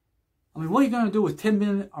 What are you going to do with 10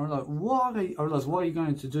 billion? What are you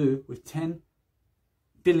going to do with $10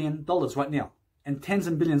 billion right now? And tens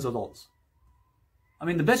and billions of dollars.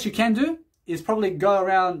 The best you can do is probably go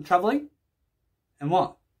around traveling. And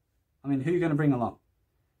what? Who are you going to bring along?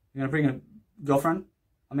 You're going to bring a girlfriend?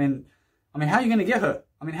 How are you going to get her?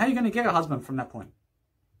 How are you going to get a husband from that point?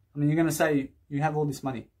 You're going to say you have all this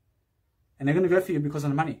money. And they're going to go for you because of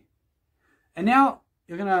the money. And now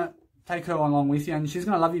you're going to take her along with you, and she's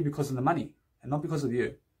going to love you because of the money and not because of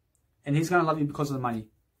you. And he's going to love you because of the money.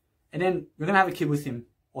 And then you're going to have a kid with him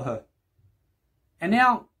or her. And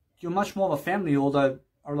now you're much more of a family, although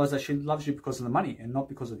I realize that she loves you because of the money and not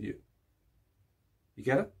because of you. You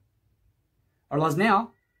get it? I realize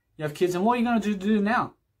now you have kids, and what are you going to do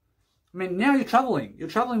now? Now you're traveling. You're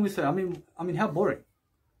traveling with her. How boring.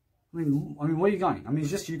 Where are you going? It's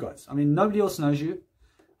just you guys. Nobody else knows you.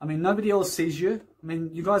 Nobody else sees you.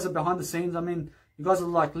 You guys are behind the scenes. You guys are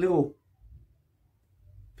like little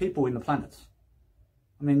people in the planet.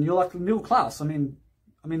 You're like the middle class.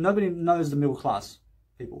 Nobody knows the middle class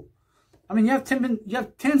people. You have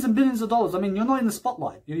tens and billions of dollars. You're not in the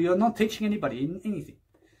spotlight. You're not teaching anybody anything.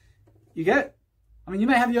 You get it? You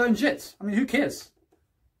may have your own jets. Who cares?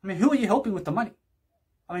 Who are you helping with the money?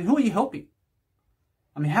 Who are you helping?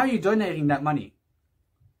 How are you donating that money?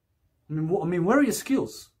 Where are your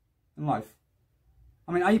skills in life?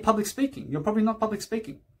 Are you public speaking? You're probably not public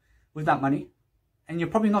speaking with that money. And you're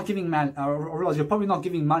probably not giving you're probably not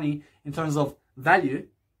giving money in terms of value,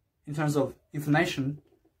 in terms of information.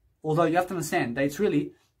 Although you have to understand that it's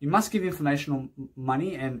really, you must give informational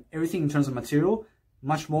money and everything in terms of material,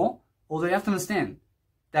 much more. Although you have to understand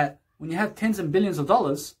that when you have tens and billions of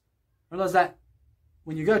dollars, realize that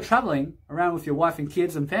when you go traveling around with your wife and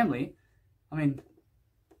kids and family,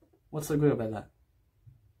 what's so good about that?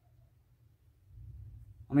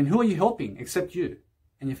 Who are you helping except you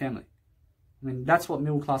and your family? That's what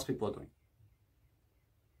middle class people are doing.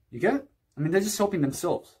 You get it? They're just helping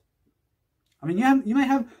themselves. You may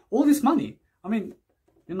have all this money.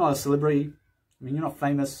 You're not a celebrity. You're not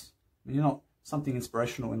famous. You're not something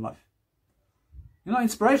inspirational in life. You're not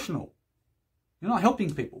inspirational. You're not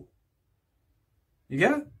helping people. You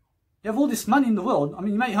get it? You have all this money in the world.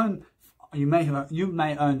 You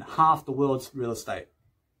may own half the world's real estate.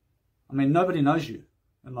 Nobody knows you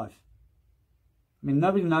in life.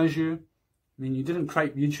 Nobody knows you. You didn't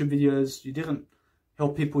create YouTube videos. You didn't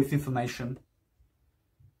help people with information.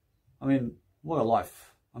 What a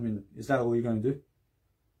life. Is that all you're going to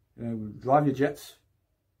do? Drive your jets.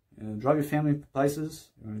 Drive your family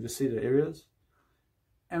places. Just see the areas.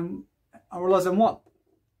 And I realize then what?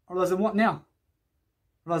 Now?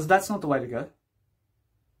 I realize that's not the way to go.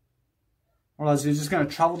 I realize you're just going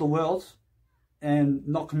to travel the world and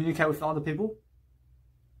not communicate with other people.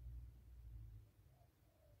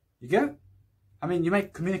 You get it? You may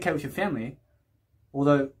communicate with your family,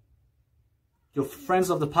 although your friends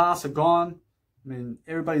of the past are gone.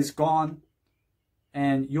 Everybody's gone,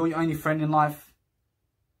 and you're your only friend in life.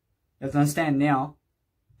 You have to understand now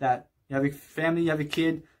that you have a family, you have a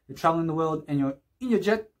kid, you're traveling the world, and you're in your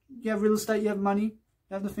jet. You have real estate, you have money,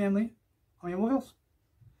 you have the family. What else?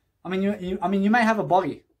 You may have a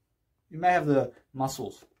body, you may have the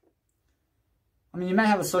muscles. You may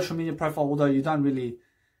have a social media profile, although you don't really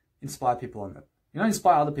inspire people on it. You don't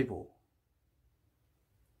inspire other people.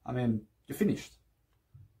 You're finished.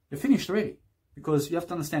 You're finished already. Because you have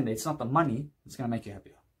to understand that it's not the money that's going to make you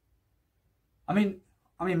happier.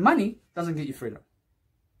 Money doesn't get you freedom.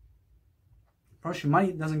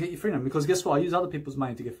 Money doesn't get you freedom. Because guess what? I use other people's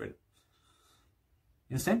money to get freedom.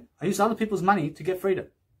 You understand? I use other people's money to get freedom.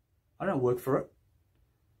 I don't work for it.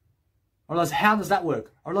 I realize, how does that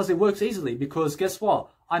work? I realize it works easily because guess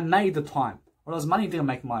what? I made the time. I realize money didn't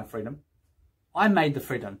make my freedom. I made the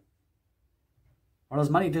freedom. I realize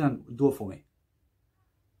money didn't do it for me.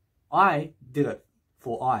 I did it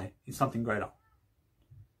for I in something greater.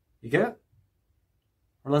 You get it?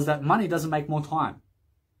 I realize that money doesn't make more time.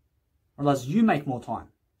 I realize you make more time.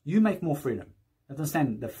 You make more freedom. You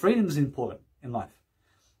understand that freedom is important in life.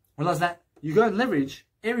 I realize that you go and leverage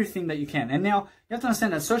everything that you can. And now you have to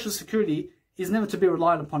understand that Social Security is never to be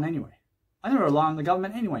relied upon anyway. I never rely on the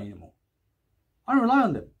government anyway anymore. I don't rely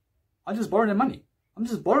on them. I just borrow their money. I'm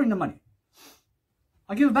just borrowing the money.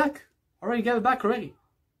 I give it back. I already gave it back already.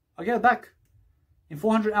 I gave it back in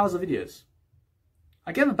 400 hours of videos.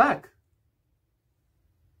 I gave it back.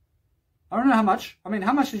 I don't know how much. I mean,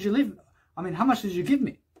 how much did you leave? I mean, how much did you give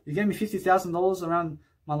me? You gave me $50,000 around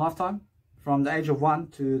my lifetime, from the age of 1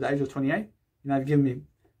 to the age of 28. You know, you've given me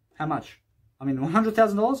how much? I mean,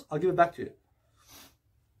 $100,000. I'll give it back to you.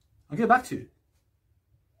 I'll give it back to you.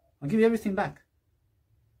 I'll give you everything back.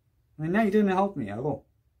 I mean, now you didn't help me at all.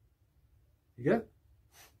 You get it?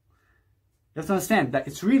 You have to understand that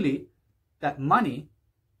it's really that money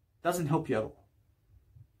doesn't help you at all.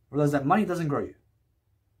 Realize that money doesn't grow you.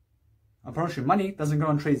 I promise you, money doesn't grow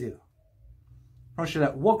on trees either. I promise you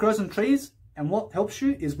that what grows on trees and what helps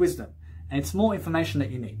you is wisdom. And it's more information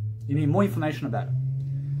that you need. You need more information about it.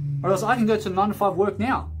 Or else I can go to 9 to 5 work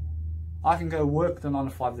now. I can go work the 9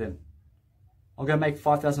 to 5 then. I'll go make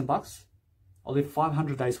 $5,000. I'll live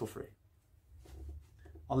 500 days for free.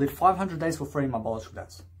 I'll live 500 days for free in my biological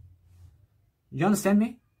days. You understand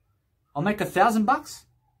me? I'll make $1,000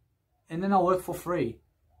 and then I'll work for free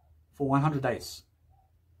for 100 days.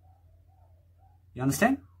 You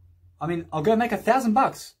understand? I mean, I'll go make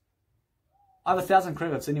 $1,000. I have 1,000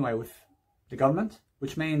 credits anyway with the government,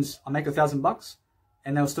 which means I make $1,000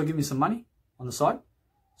 and they'll still give me some money on the side.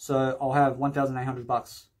 So I'll have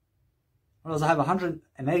 $1,800. Whereas I have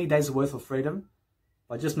 180 days worth of freedom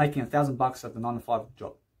by just making $1,000 at the 9 to 5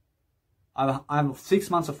 job. I have 6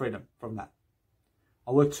 months of freedom from that.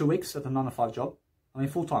 I work 2 weeks at the 9 to 5 job. I mean,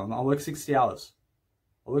 full time. I work 60 hours.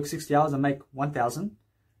 I work 60 hours and make 1,000,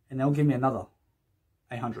 and they'll give me another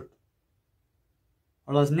 800.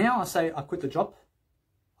 Whereas now I say I quit the job.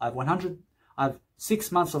 I have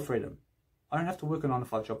 6 months of freedom. I don't have to work a 9 to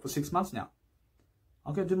 5 job for 6 months now.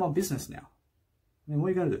 I'm going to do my business now. I mean, what are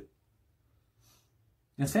you going to do?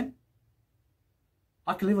 You understand?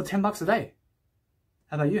 I can live on $10 a day.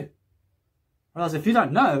 How about you? I realize if you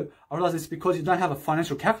don't know, I realize it's because you don't have a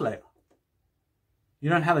financial calculator. You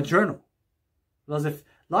don't have a journal. I realize if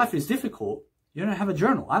life is difficult, you don't have a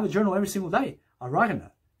journal. I have a journal every single day. I write in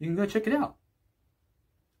it. You can go check it out.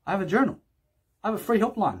 I have a journal. I have a free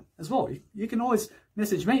helpline as well. You can always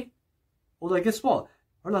message me. Although guess what?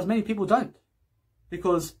 I realize many people don't.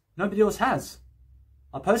 Because nobody else has.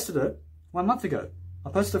 I posted it 1 month ago. I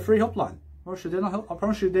posted a free helpline. I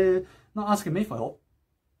promise you they're not asking me for help.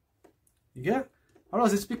 You get it? I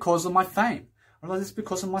realize it's because of my fame. I realize it's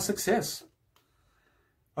because of my success.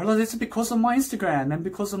 I realize it's because of my Instagram and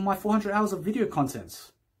because of my 400 hours of video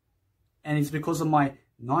content. And it's because of my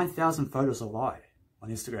 9,000 photos of I on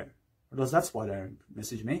Instagram. I realize that's why they don't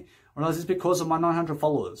message me. I realize it's because of my 900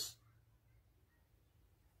 followers.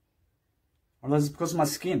 I realize it's because of my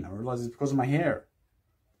skin. I realize it's because of my hair.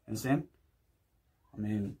 Understand? I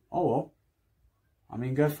mean, oh well. I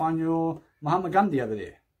mean, go find your Mahatma Gandhi over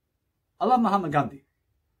there. I love Mahatma Gandhi.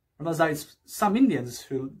 I realize that it's some Indians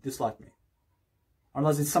who dislike me. I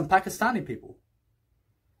realize it's some Pakistani people.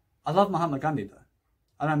 I love Mahatma Gandhi though.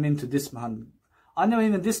 I don't mean to diss Mahatma. I never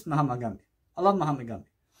even dissed Mahatma Gandhi. I love Mahatma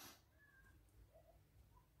Gandhi.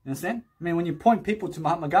 You understand? I mean, when you point people to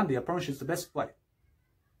Mahatma Gandhi, I promise you it's the best way.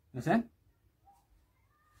 You understand?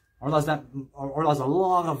 I realize a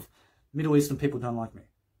lot of Middle Eastern people don't like me.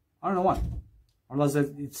 I don't know why. I realize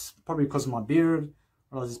that it's probably because of my beard.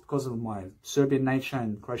 I realize it's because of my Serbian nature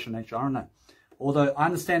and Croatian nature. I don't know. Although I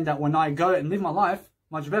understand that when I go and live my life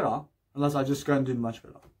much better, unless I just go and do much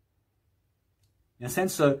better. In a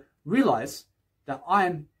sense, so realize that I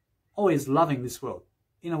am always loving this world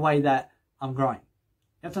in a way that I'm growing.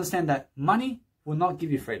 You have to understand that money will not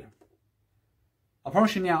give you freedom. I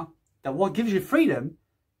promise you now that what gives you freedom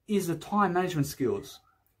is the time management skills.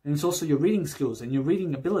 And it's also your reading skills and your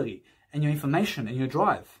reading ability and your information and your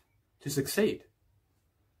drive to succeed.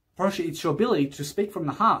 I promise you it's your ability to speak from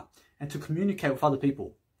the heart and to communicate with other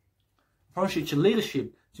people. I promise you it's your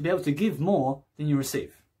leadership to be able to give more than you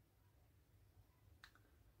receive.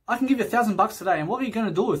 I can give you $1,000 today, and what are you going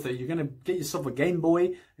to do with it? You're going to get yourself a Game Boy?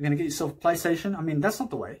 You're going to get yourself a PlayStation? I mean, that's not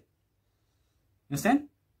the way. You understand?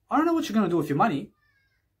 I don't know what you're going to do with your money.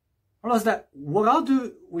 I realized that what I'll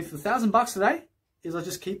do with $1,000 a day is I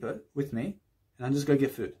just keep it with me and I just go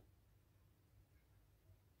get food.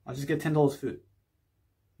 I just get $10 food.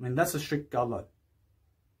 I mean, that's a strict guideline.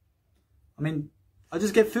 I mean, I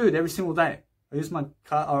just get food every single day. I use my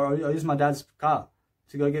car, or I use my dad's car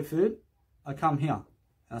to go get food. I come here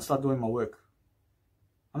and I start doing my work.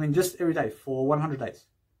 I mean, just every day for 100 days.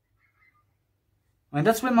 I mean,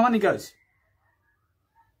 that's where my money goes.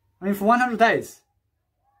 I mean, for 100 days,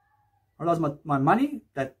 I realize my money,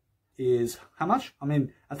 that is how much? I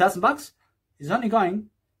mean, $1,000 is only going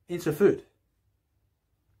into food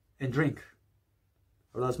and drink.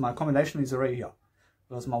 I realize my accommodation is already here. I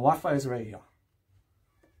realize my Wi-Fi is already here.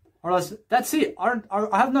 I realize that's it. I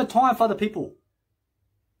have no time for other people.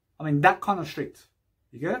 I mean, that kind of strict.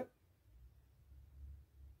 You get it?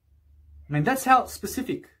 I mean, that's how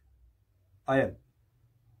specific I am.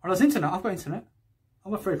 I realize internet. I've got internet.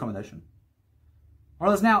 I've got free accommodation. I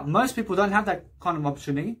realize now most people don't have that kind of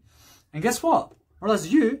opportunity. And guess what? I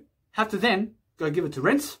realize you have to then go give it to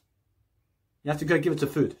rent. You have to go give it to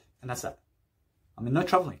food. And that's that. I mean, no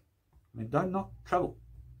traveling. I mean, don't not travel.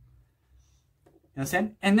 You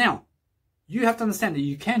understand? And now, you have to understand that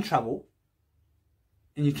you can travel.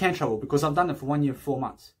 And you can travel because I've done it for 1 year, 4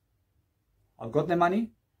 months. I've got the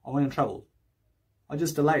money. I went and traveled. I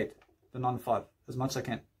just delayed the 9 to 5 as much as I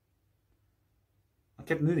can. I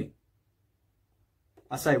kept moving.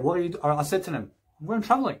 I say, what are you? I said to them, I'm going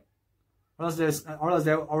traveling. I realized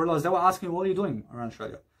they were asking me, what are you doing around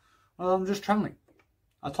Australia? Well, I'm just traveling.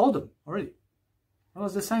 I told them already. I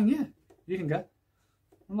realized they're saying, yeah, you can go.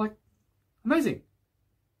 I'm like, amazing.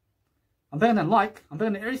 I'm better than I'm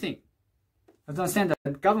better than everything. I have to understand that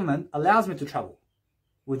the government allows me to travel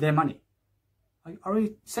with their money. I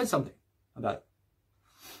already said something about it.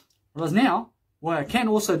 Whereas now, what I can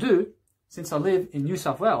also do, since I live in New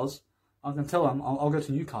South Wales, I can tell them I'll go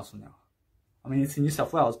to Newcastle now. I mean, it's in New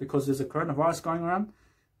South Wales because there's a coronavirus going around,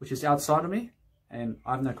 which is outside of me, and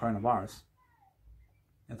I have no coronavirus.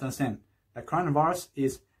 You have to understand, that coronavirus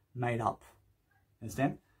is made up.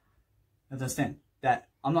 Understand? You have to understand that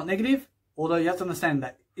I'm not negative, although you have to understand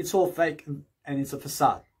that it's all fake and it's a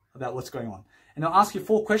facade about what's going on. And I'll ask you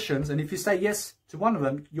 4 questions, and if you say yes to one of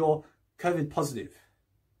them, you're COVID positive.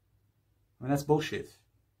 I mean, that's bullshit.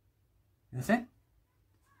 You understand?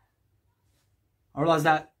 I realize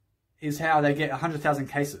that is how they get 100,000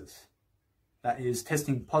 cases that is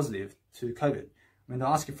testing positive to COVID. I mean, they'll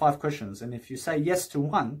ask you 5 questions, and if you say yes to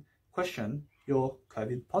one question, you're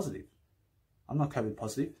COVID positive. I'm not COVID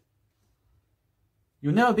positive.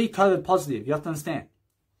 You'll never be COVID positive. You have to understand.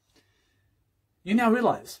 You now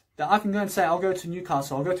realize that I can go and say, I'll go to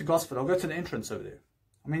Newcastle, I'll go to Gosford, I'll go to the entrance over there.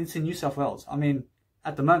 I mean, it's in New South Wales. I mean,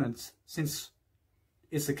 at the moment, since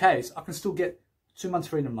it's the case, I can still get 2 months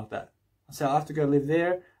freedom like that. I say, I have to go live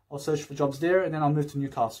there, I'll search for jobs there, and then I'll move to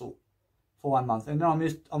Newcastle for 1 month. And then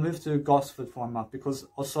I'll move to Gosford for 1 month because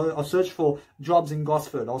I'll search for jobs in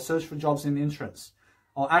Gosford. I'll search for jobs in entrance.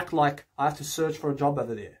 I'll act like I have to search for a job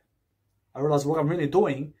over there. I realize what I'm really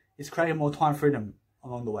doing is creating more time freedom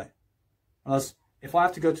along the way. Whereas if I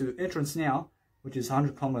have to go to entrance now, which is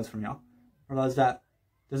 100 kilometers from here, I realize that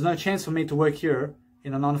there's no chance for me to work here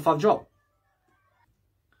in a 9 to 5 job.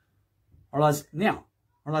 I realize now,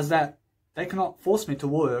 I realize that they cannot force me to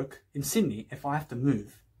work in Sydney if I have to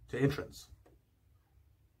move to entrance.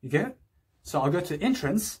 You get it? So I'll go to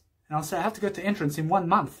entrance and I'll say I have to go to entrance in 1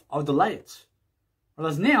 month. I'll delay it.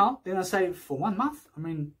 Whereas now, then I say for 1 month, I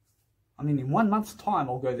mean in 1 month's time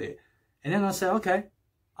I'll go there. And then I say, okay,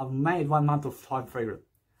 I've made 1 month of time freedom.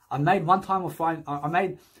 I made 1 time of I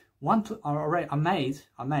made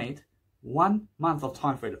 1 month of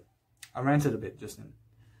time freedom. I ranted a bit just then.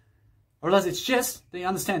 I realize it's just that you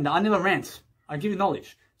understand that I never rant. I give you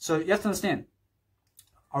knowledge. So you have to understand.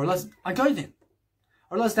 I realize I go then.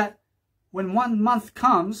 I realize that when 1 month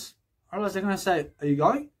comes, I realize they're going to say, are you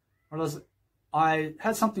going? I realize I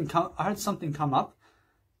had something come up.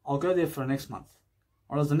 I'll go there for the next month.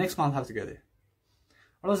 I realize the next month I have to go there.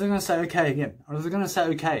 I realize they're going to say okay again. I realize they're going to say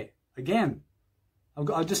okay again.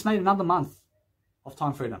 I just made another month of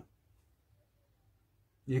time freedom.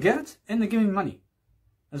 You get it? And they're giving me money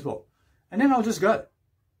as well. And then I'll just go.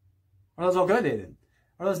 I realize I'll go there then.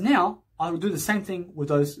 I realize now I'll do the same thing with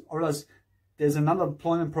those. I realize there's another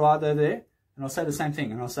employment provider there, and I'll say the same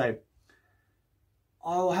thing. And I'll say,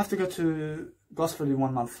 I'll have to go to Gosford in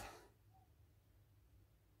 1 month.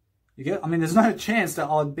 You get it? I mean, there's no chance that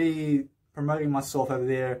I'd be promoting myself over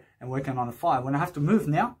there and working on a 5. When I have to move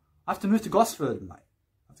now, I have to move to Gosford, mate.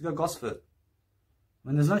 I have to go to Gosford. I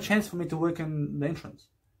mean, there's no chance for me to work in the entrance.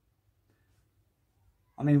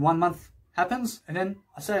 I mean, 1 month happens, and then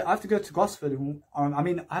I say I have to go to Gosford. I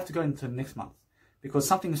mean, I have to go into next month because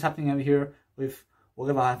something is happening over here with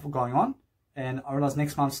whatever I have going on, and I realize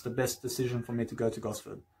next month's the best decision for me to go to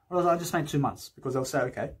Gosford. Otherwise, I just made 2 months because they'll say,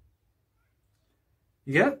 okay,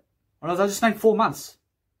 you get it? Otherwise, I just made 4 months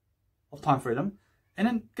of time freedom, and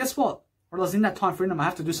then guess what? Otherwise, in that time freedom, I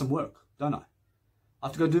have to do some work, don't I? I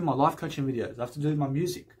have to go do my life coaching videos. I have to do my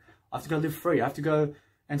music. I have to go live free. I have to go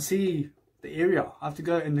and see the area. I have to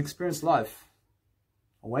go and experience life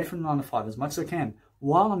away from 9 to 5 as much as I can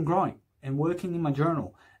while I'm growing and working in my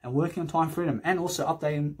journal and working on time freedom and also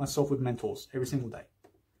updating myself with mentors every single day.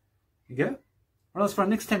 You get it? Whereas for the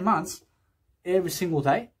next 10 months, every single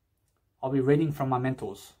day, I'll be reading from my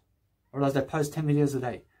mentors. Whereas they post 10 videos a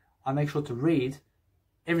day. I make sure to read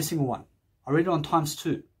every single one. I read it on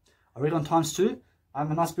 ×2. I read on ×2. I have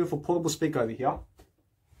a nice beautiful portable speaker over here.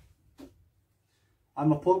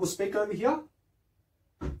 I'm a portable speaker over here.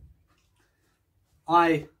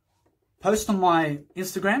 I post on my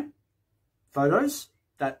Instagram photos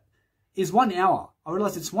that is 1 hour. I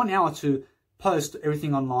realize it's 1 hour to post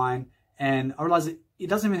everything online, and I realize it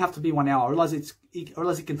doesn't even have to be 1 hour. I realize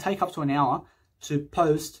it can take up to an hour to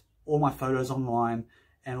post all my photos online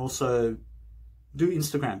and also do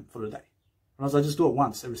Instagram for the day. Otherwise, I just do it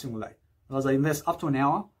once every single day. Otherwise, I invest up to an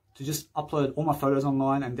hour to just upload all my photos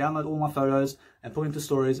online and download all my photos and put into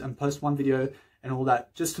stories and post one video and all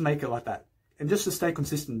that, just to make it like that and just to stay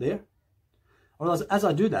consistent there. Otherwise, as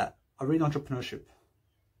I do that, I read entrepreneurship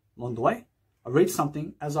along the way. I read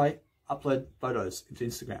something as I upload photos into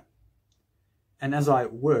Instagram and as I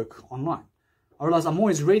work online. I realize I'm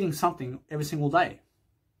always reading something every single day.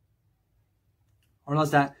 I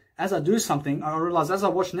realize that as I do something, I realize as I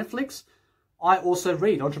watch Netflix, I also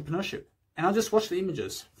read entrepreneurship. And I just watch the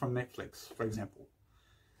images from Netflix, for example.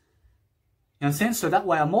 You understand? So that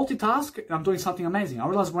way I multitask and I'm doing something amazing. I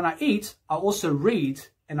realize when I eat, I also read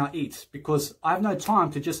and I eat because I have no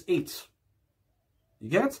time to just eat. You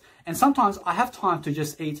get it? And sometimes I have time to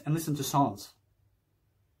just eat and listen to songs.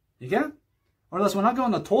 You get it? Whereas when I go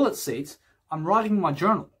on the toilet seat, I'm writing my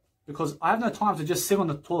journal because I have no time to just sit on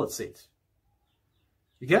the toilet seat.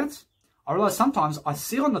 You get it? I realize sometimes I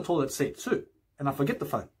sit on the toilet seat too and I forget the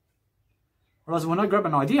phone. Whereas when I grab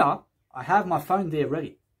an idea, I have my phone there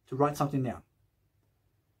ready to write something down.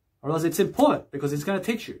 Whereas it's important because it's going to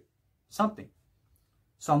teach you something.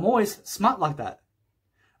 So I'm always smart like that.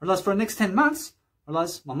 Whereas for the next 10 months,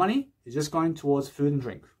 realize my money is just going towards food and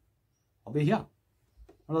drink. I'll be here.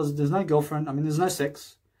 Whereas there's no girlfriend. I mean, there's no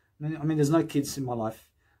sex. I mean, there's no kids in my life.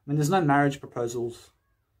 I mean, there's no marriage proposals.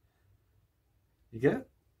 You get it?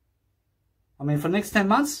 I mean, for the next 10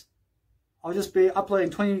 months, I'll just be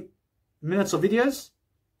uploading 20 minutes of videos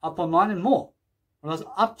up online and more. Whereas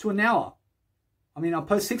up to an hour. I mean, I'll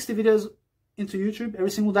post 60 videos into YouTube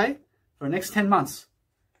every single day for the next 10 months.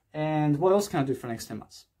 And what else can I do for the next 10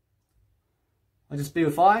 months? I just be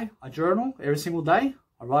with I journal every single day.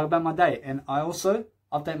 I write about my day. And I also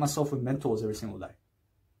update myself with mentors every single day.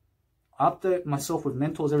 I update myself with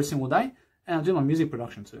mentors every single day. And I do my music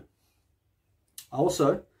production too. I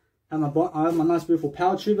also have my nice beautiful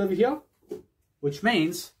power tube over here. Which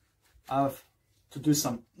means I have to do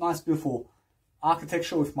some nice beautiful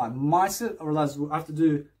architecture with my biceps. I realize I have to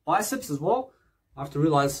do biceps as well. I have to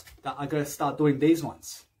realize that I gotta start doing these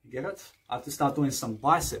ones. You get it? I have to start doing some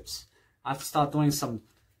biceps. I have to start doing some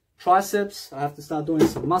triceps. I have to start doing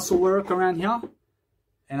some muscle work around here.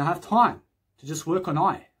 And I have time to just work on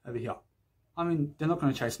I over here. I mean, they're not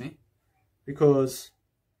going to chase me. Because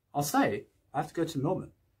I'll say I have to go to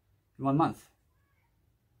Melbourne in 1 month.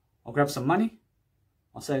 I'll grab some money.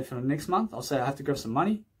 I'll say for the next month, I'll say I have to grab some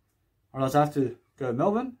money. Or else I have to go to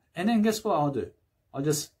Melbourne. And then guess what I'll do? I'll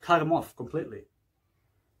just cut them off completely.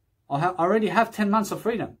 I already have 10 months of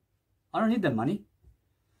freedom. I don't need that money.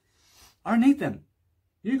 I don't need them.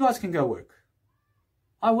 You guys can go work.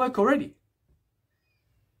 I work already.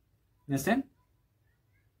 You understand?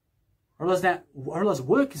 I realize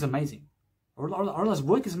work is amazing. I realize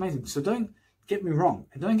work is amazing. So don't get me wrong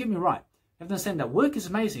and don't get me right. You have to understand that work is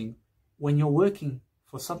amazing when you're working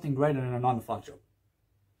for something greater than a 9 to 5 job.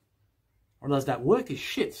 I realize that work is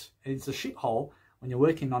shit. And it's a shithole when you're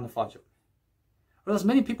working 9 to 5 job. I realize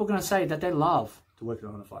many people are going to say that they love to work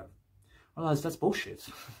 9 to 5. I realize that's bullshit.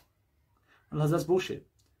 I realize that's bullshit.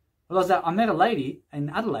 I realize that I met a lady in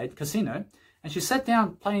Adelaide casino and she sat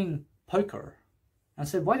down playing poker. And I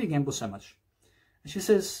said, why do you gamble so much? And she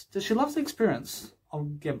says, does she love the experience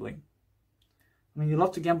of gambling? I mean, you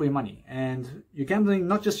love to gamble your money. And you're gambling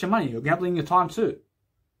not just your money, you're gambling your time too.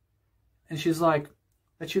 And she's like,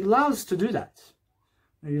 that she loves to do that.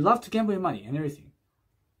 You love to gamble your money and everything.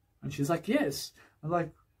 And she's like, yes. I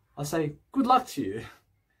was I say, good luck to you.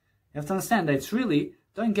 You have to understand that it's really,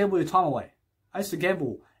 don't gamble your time away. I used to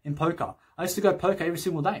gamble in poker. I used to go poker every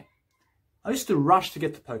single day. I used to rush to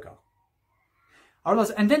get to poker. I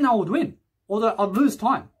realized, and then I would win, although I'd lose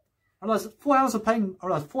time. I realized 4 hours of playing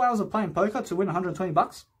poker to win 120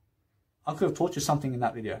 bucks. I could have taught you something in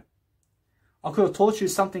that video. I could have taught you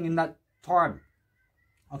something in that time.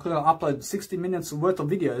 I could have uploaded 60 minutes worth of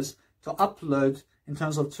videos to upload in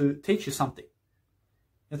terms of to teach you something.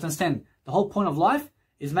 You have to understand, the whole point of life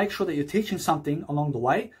is make sure that you're teaching something along the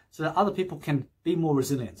way so that other people can be more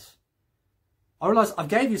resilient. I realize I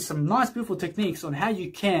gave you some nice, beautiful techniques on how you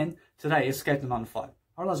can today escape the 9 to 5.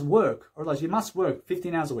 I realize you must work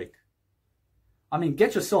 15 hours a week. I mean,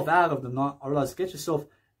 get yourself out of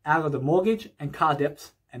the mortgage and car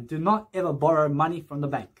debts, and do not ever borrow money from the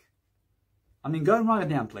bank. I mean, go and write it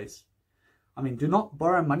down, please. I mean, do not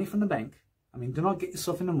borrow money from the bank. I mean, do not get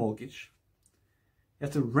yourself in a mortgage. You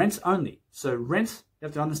have to rent only. So rent, you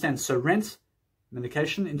have to understand. So rent,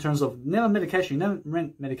 medication, in terms of never medication, you never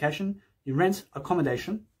rent medication, you rent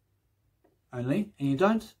accommodation only, and you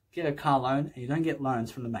don't get a car loan, and you don't get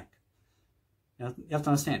loans from the bank. You have to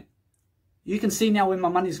understand. You can see now where my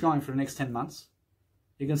money is going for the next 10 months.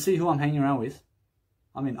 You can see who I'm hanging around with.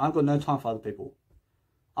 I mean, I've got no time for other people.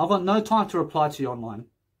 I've got no time to reply to you online.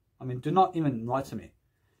 I mean, do not even write to me,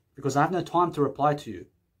 because I have no time to reply to you.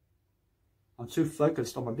 I'm too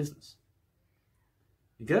focused on my business.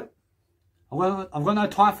 You get it? I've got no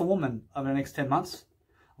time for women over the next 10 months.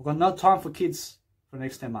 I've got no time for kids for the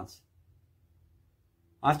next 10 months.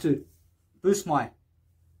 I have to boost my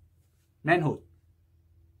manhood.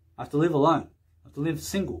 I have to live alone. I have to live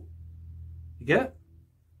single. You get it?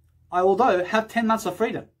 I, although, have 10 months of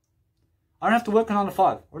freedom. I don't have to work a 9 to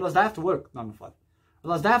 5. I realize they have to work 9 to 5. I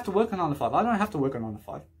realize they have to work a 9 to 5. I don't have to work a 9 to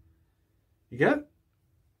 5. You get it?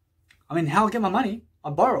 I mean, how I get my money? I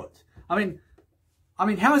borrow it. I mean,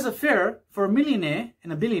 how is it fair for a millionaire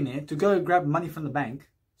and a billionaire to go grab money from the bank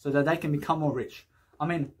so that they can become more rich? I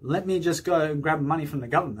mean, let me just go and grab money from the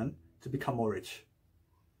government to become more rich.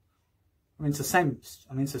 I mean, it's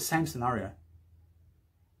the same scenario.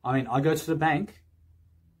 I mean, I go to the bank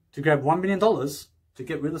to grab $1 million to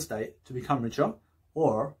get real estate to become richer,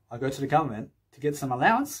 or I go to the government to get some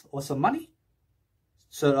allowance or some money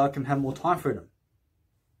so that I can have more time freedom.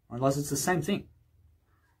 I realize it's the same thing.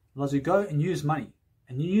 I realize you go and use money,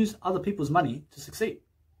 and you use other people's money to succeed.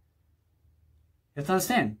 You have to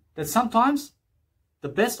understand that sometimes the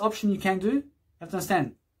best option you can do, you have to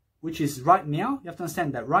understand, which is right now. You have to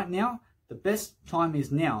understand that right now, the best time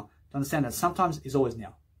is now. To understand that sometimes is always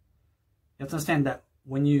now. You have to understand that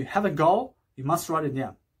when you have a goal, you must write it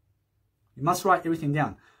down. You must write everything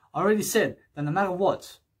down. I already said that no matter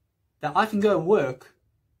what, that I can go and work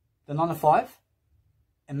the 9 to 5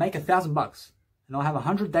 and make $1,000, and I'll have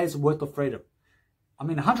 100 days worth of freedom. I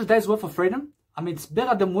mean, 100 days worth of freedom, I mean, it's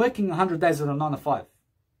better than working 100 days at a 9 to 5.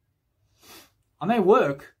 I may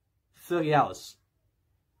work 30 hours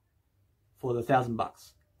for the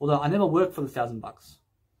 $1,000, although I never work for the $1,000.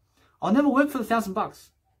 I'll never work for the $1,000.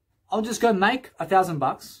 I'll just go make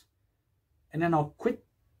 $1,000, and then I'll quit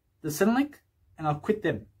the Centrelink, and I'll quit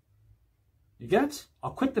them. You get it?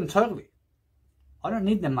 I'll quit them totally. I don't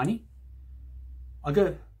need their money. I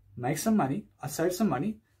go make some money. I save some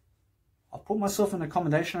money. I put myself in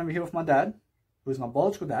accommodation over here with my dad, who is my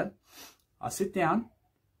biological dad. I sit down.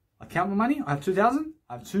 I count my money. I have 2,000.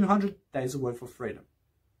 I have 200 days of worth of freedom.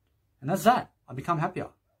 And that's that. I become happier.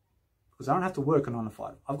 Because I don't have to work a 9 to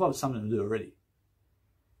 5. I've got something to do already.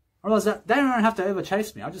 I realize that they don't have to ever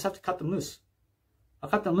chase me. I just have to cut them loose. I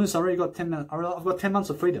cut them loose. I already got 10 months. I've got 10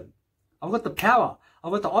 months of freedom. I've got the power.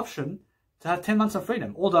 I've got the option to have 10 months of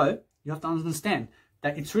freedom. Although, you have to understand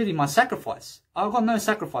that it's really my sacrifice. I've got no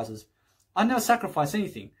sacrifices. I never sacrifice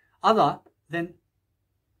anything other than, you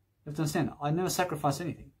have to understand, I never sacrifice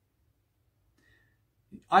anything.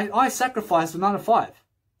 I sacrifice the 9 to 5.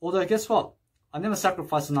 Although, guess what? I never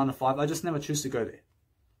sacrifice the 9 to 5. I just never choose to go there.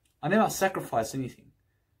 I never sacrifice anything.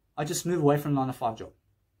 I just move away from the 9 to 5 job.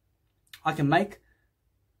 I can make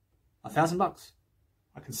 $1,000.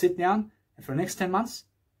 I can sit down, and for the next 10 months,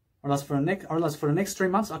 or else for the next 3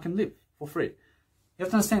 months, I can live for free. You have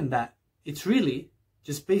to understand that it's really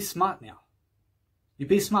just be smart now. You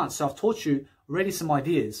be smart. So I've taught you already some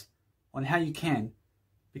ideas on how you can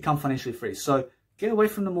become financially free. So get away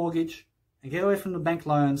from the mortgage, and get away from the bank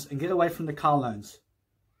loans, and get away from the car loans,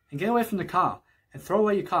 and get away from the car, and throw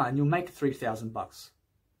away your car, and you'll make $3,000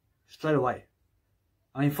 straight away.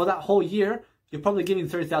 I mean, for that whole year, you're probably giving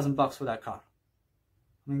 $30,000 for that car.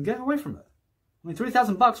 I mean, get away from it. I mean,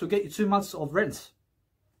 $3,000 will get you 2 months of rent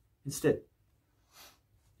instead.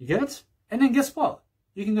 You get it? And then guess what?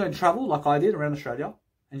 you can go and travel like I did around Australia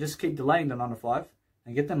and just keep delaying the 9 to 5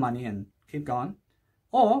 and get the money and keep going.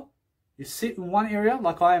 Or you sit in one area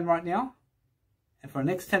like I am right now, and for the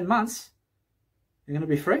next 10 months, you're going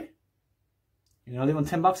to be free. You're going to live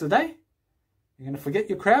on $10 a day. You're going to forget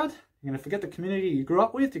your crowd. You're going to forget the community you grew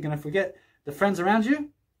up with. You're going to forget the friends around you.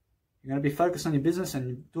 You're going to be focused on your business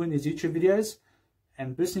and doing these YouTube videos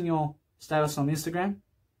and boosting your status on Instagram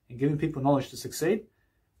and giving people knowledge to succeed,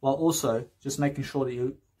 while also just making sure that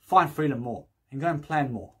you find freedom more and go and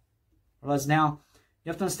plan more. Whereas now, you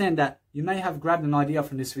have to understand that you may have grabbed an idea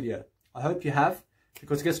from this video. I hope you have,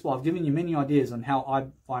 because guess what? I've given you many ideas on how I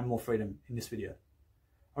find more freedom in this video.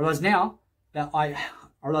 I realize now that I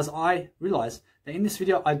realize that in this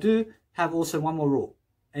video, I do have also one more rule,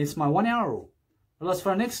 and it's my 1 hour rule. I realize for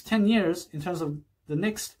the next 10 years, in terms of the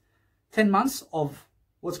next 10 months of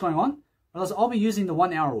what's going on, I realize I'll be using the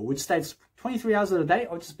 1 hour rule, which states 23 hours of the day,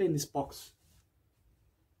 I'll just be in this box.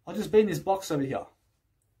 I'll just be in this box over here.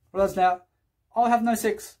 Whereas now, I'll have no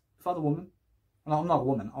sex with other women. Well, I'm not a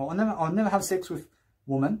woman. I'll never have sex with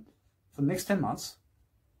women for the next 10 months.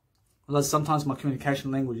 Although sometimes my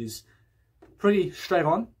communication language is pretty straight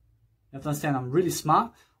on. You have to understand I'm really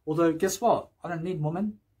smart. Although, guess what? I don't need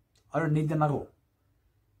women. I don't need them at all.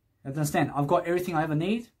 You have to understand, I've got everything I ever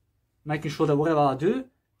need, making sure that whatever I do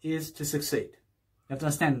is to succeed. You have to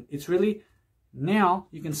understand, it's really, now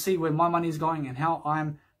you can see where my money is going and how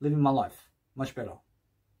I'm living my life much better.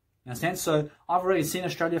 You understand? So I've already seen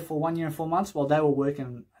Australia for 1 year and 4 months while they were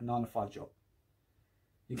working a 9 to 5 job.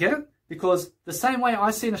 You get it? Because the same way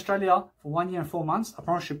I see in Australia for 1 year and 4 months, I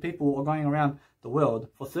promise you people are going around the world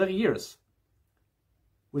for 30 years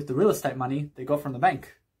with the real estate money they got from the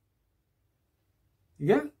bank. You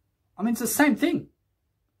get it? I mean, it's the same thing.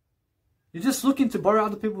 You're just looking to borrow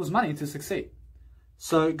other people's money to succeed.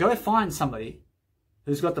 So go find somebody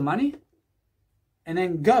who's got the money and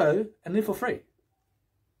then go and live for free.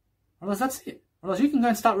 Otherwise, that's it. Otherwise, you can go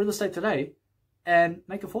and start real estate today and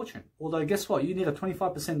make a fortune. Although, guess what? You need a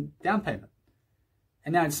 25% down payment.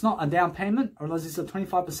 And now it's not a down payment, or else it's a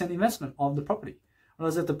 25% investment of the property.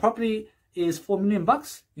 Whereas if the property is $4 million,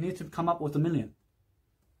 you need to come up with $1 million.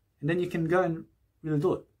 And then you can go and really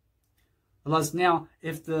do it. Whereas now,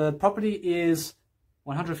 if the property is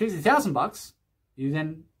 $150,000, you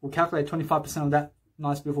then will calculate 25% of that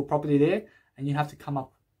nice, beautiful property there, and you have to come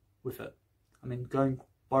up with it. I mean, go and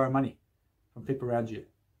borrow money from people around you.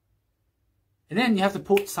 And then you have to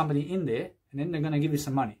put somebody in there, and then they're going to give you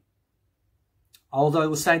some money. Although it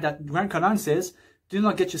will say that Grant Cardone says, do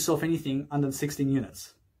not get yourself anything under 16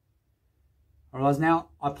 units. Whereas now,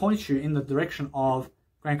 I point you in the direction of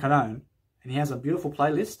Grant Cardone, and he has a beautiful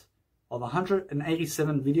playlist of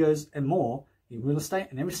 187 videos and more in real estate,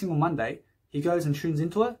 and every single Monday, he goes and tunes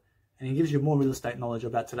into it, and he gives you more real estate knowledge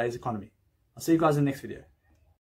about today's economy. I'll see you guys in the next video.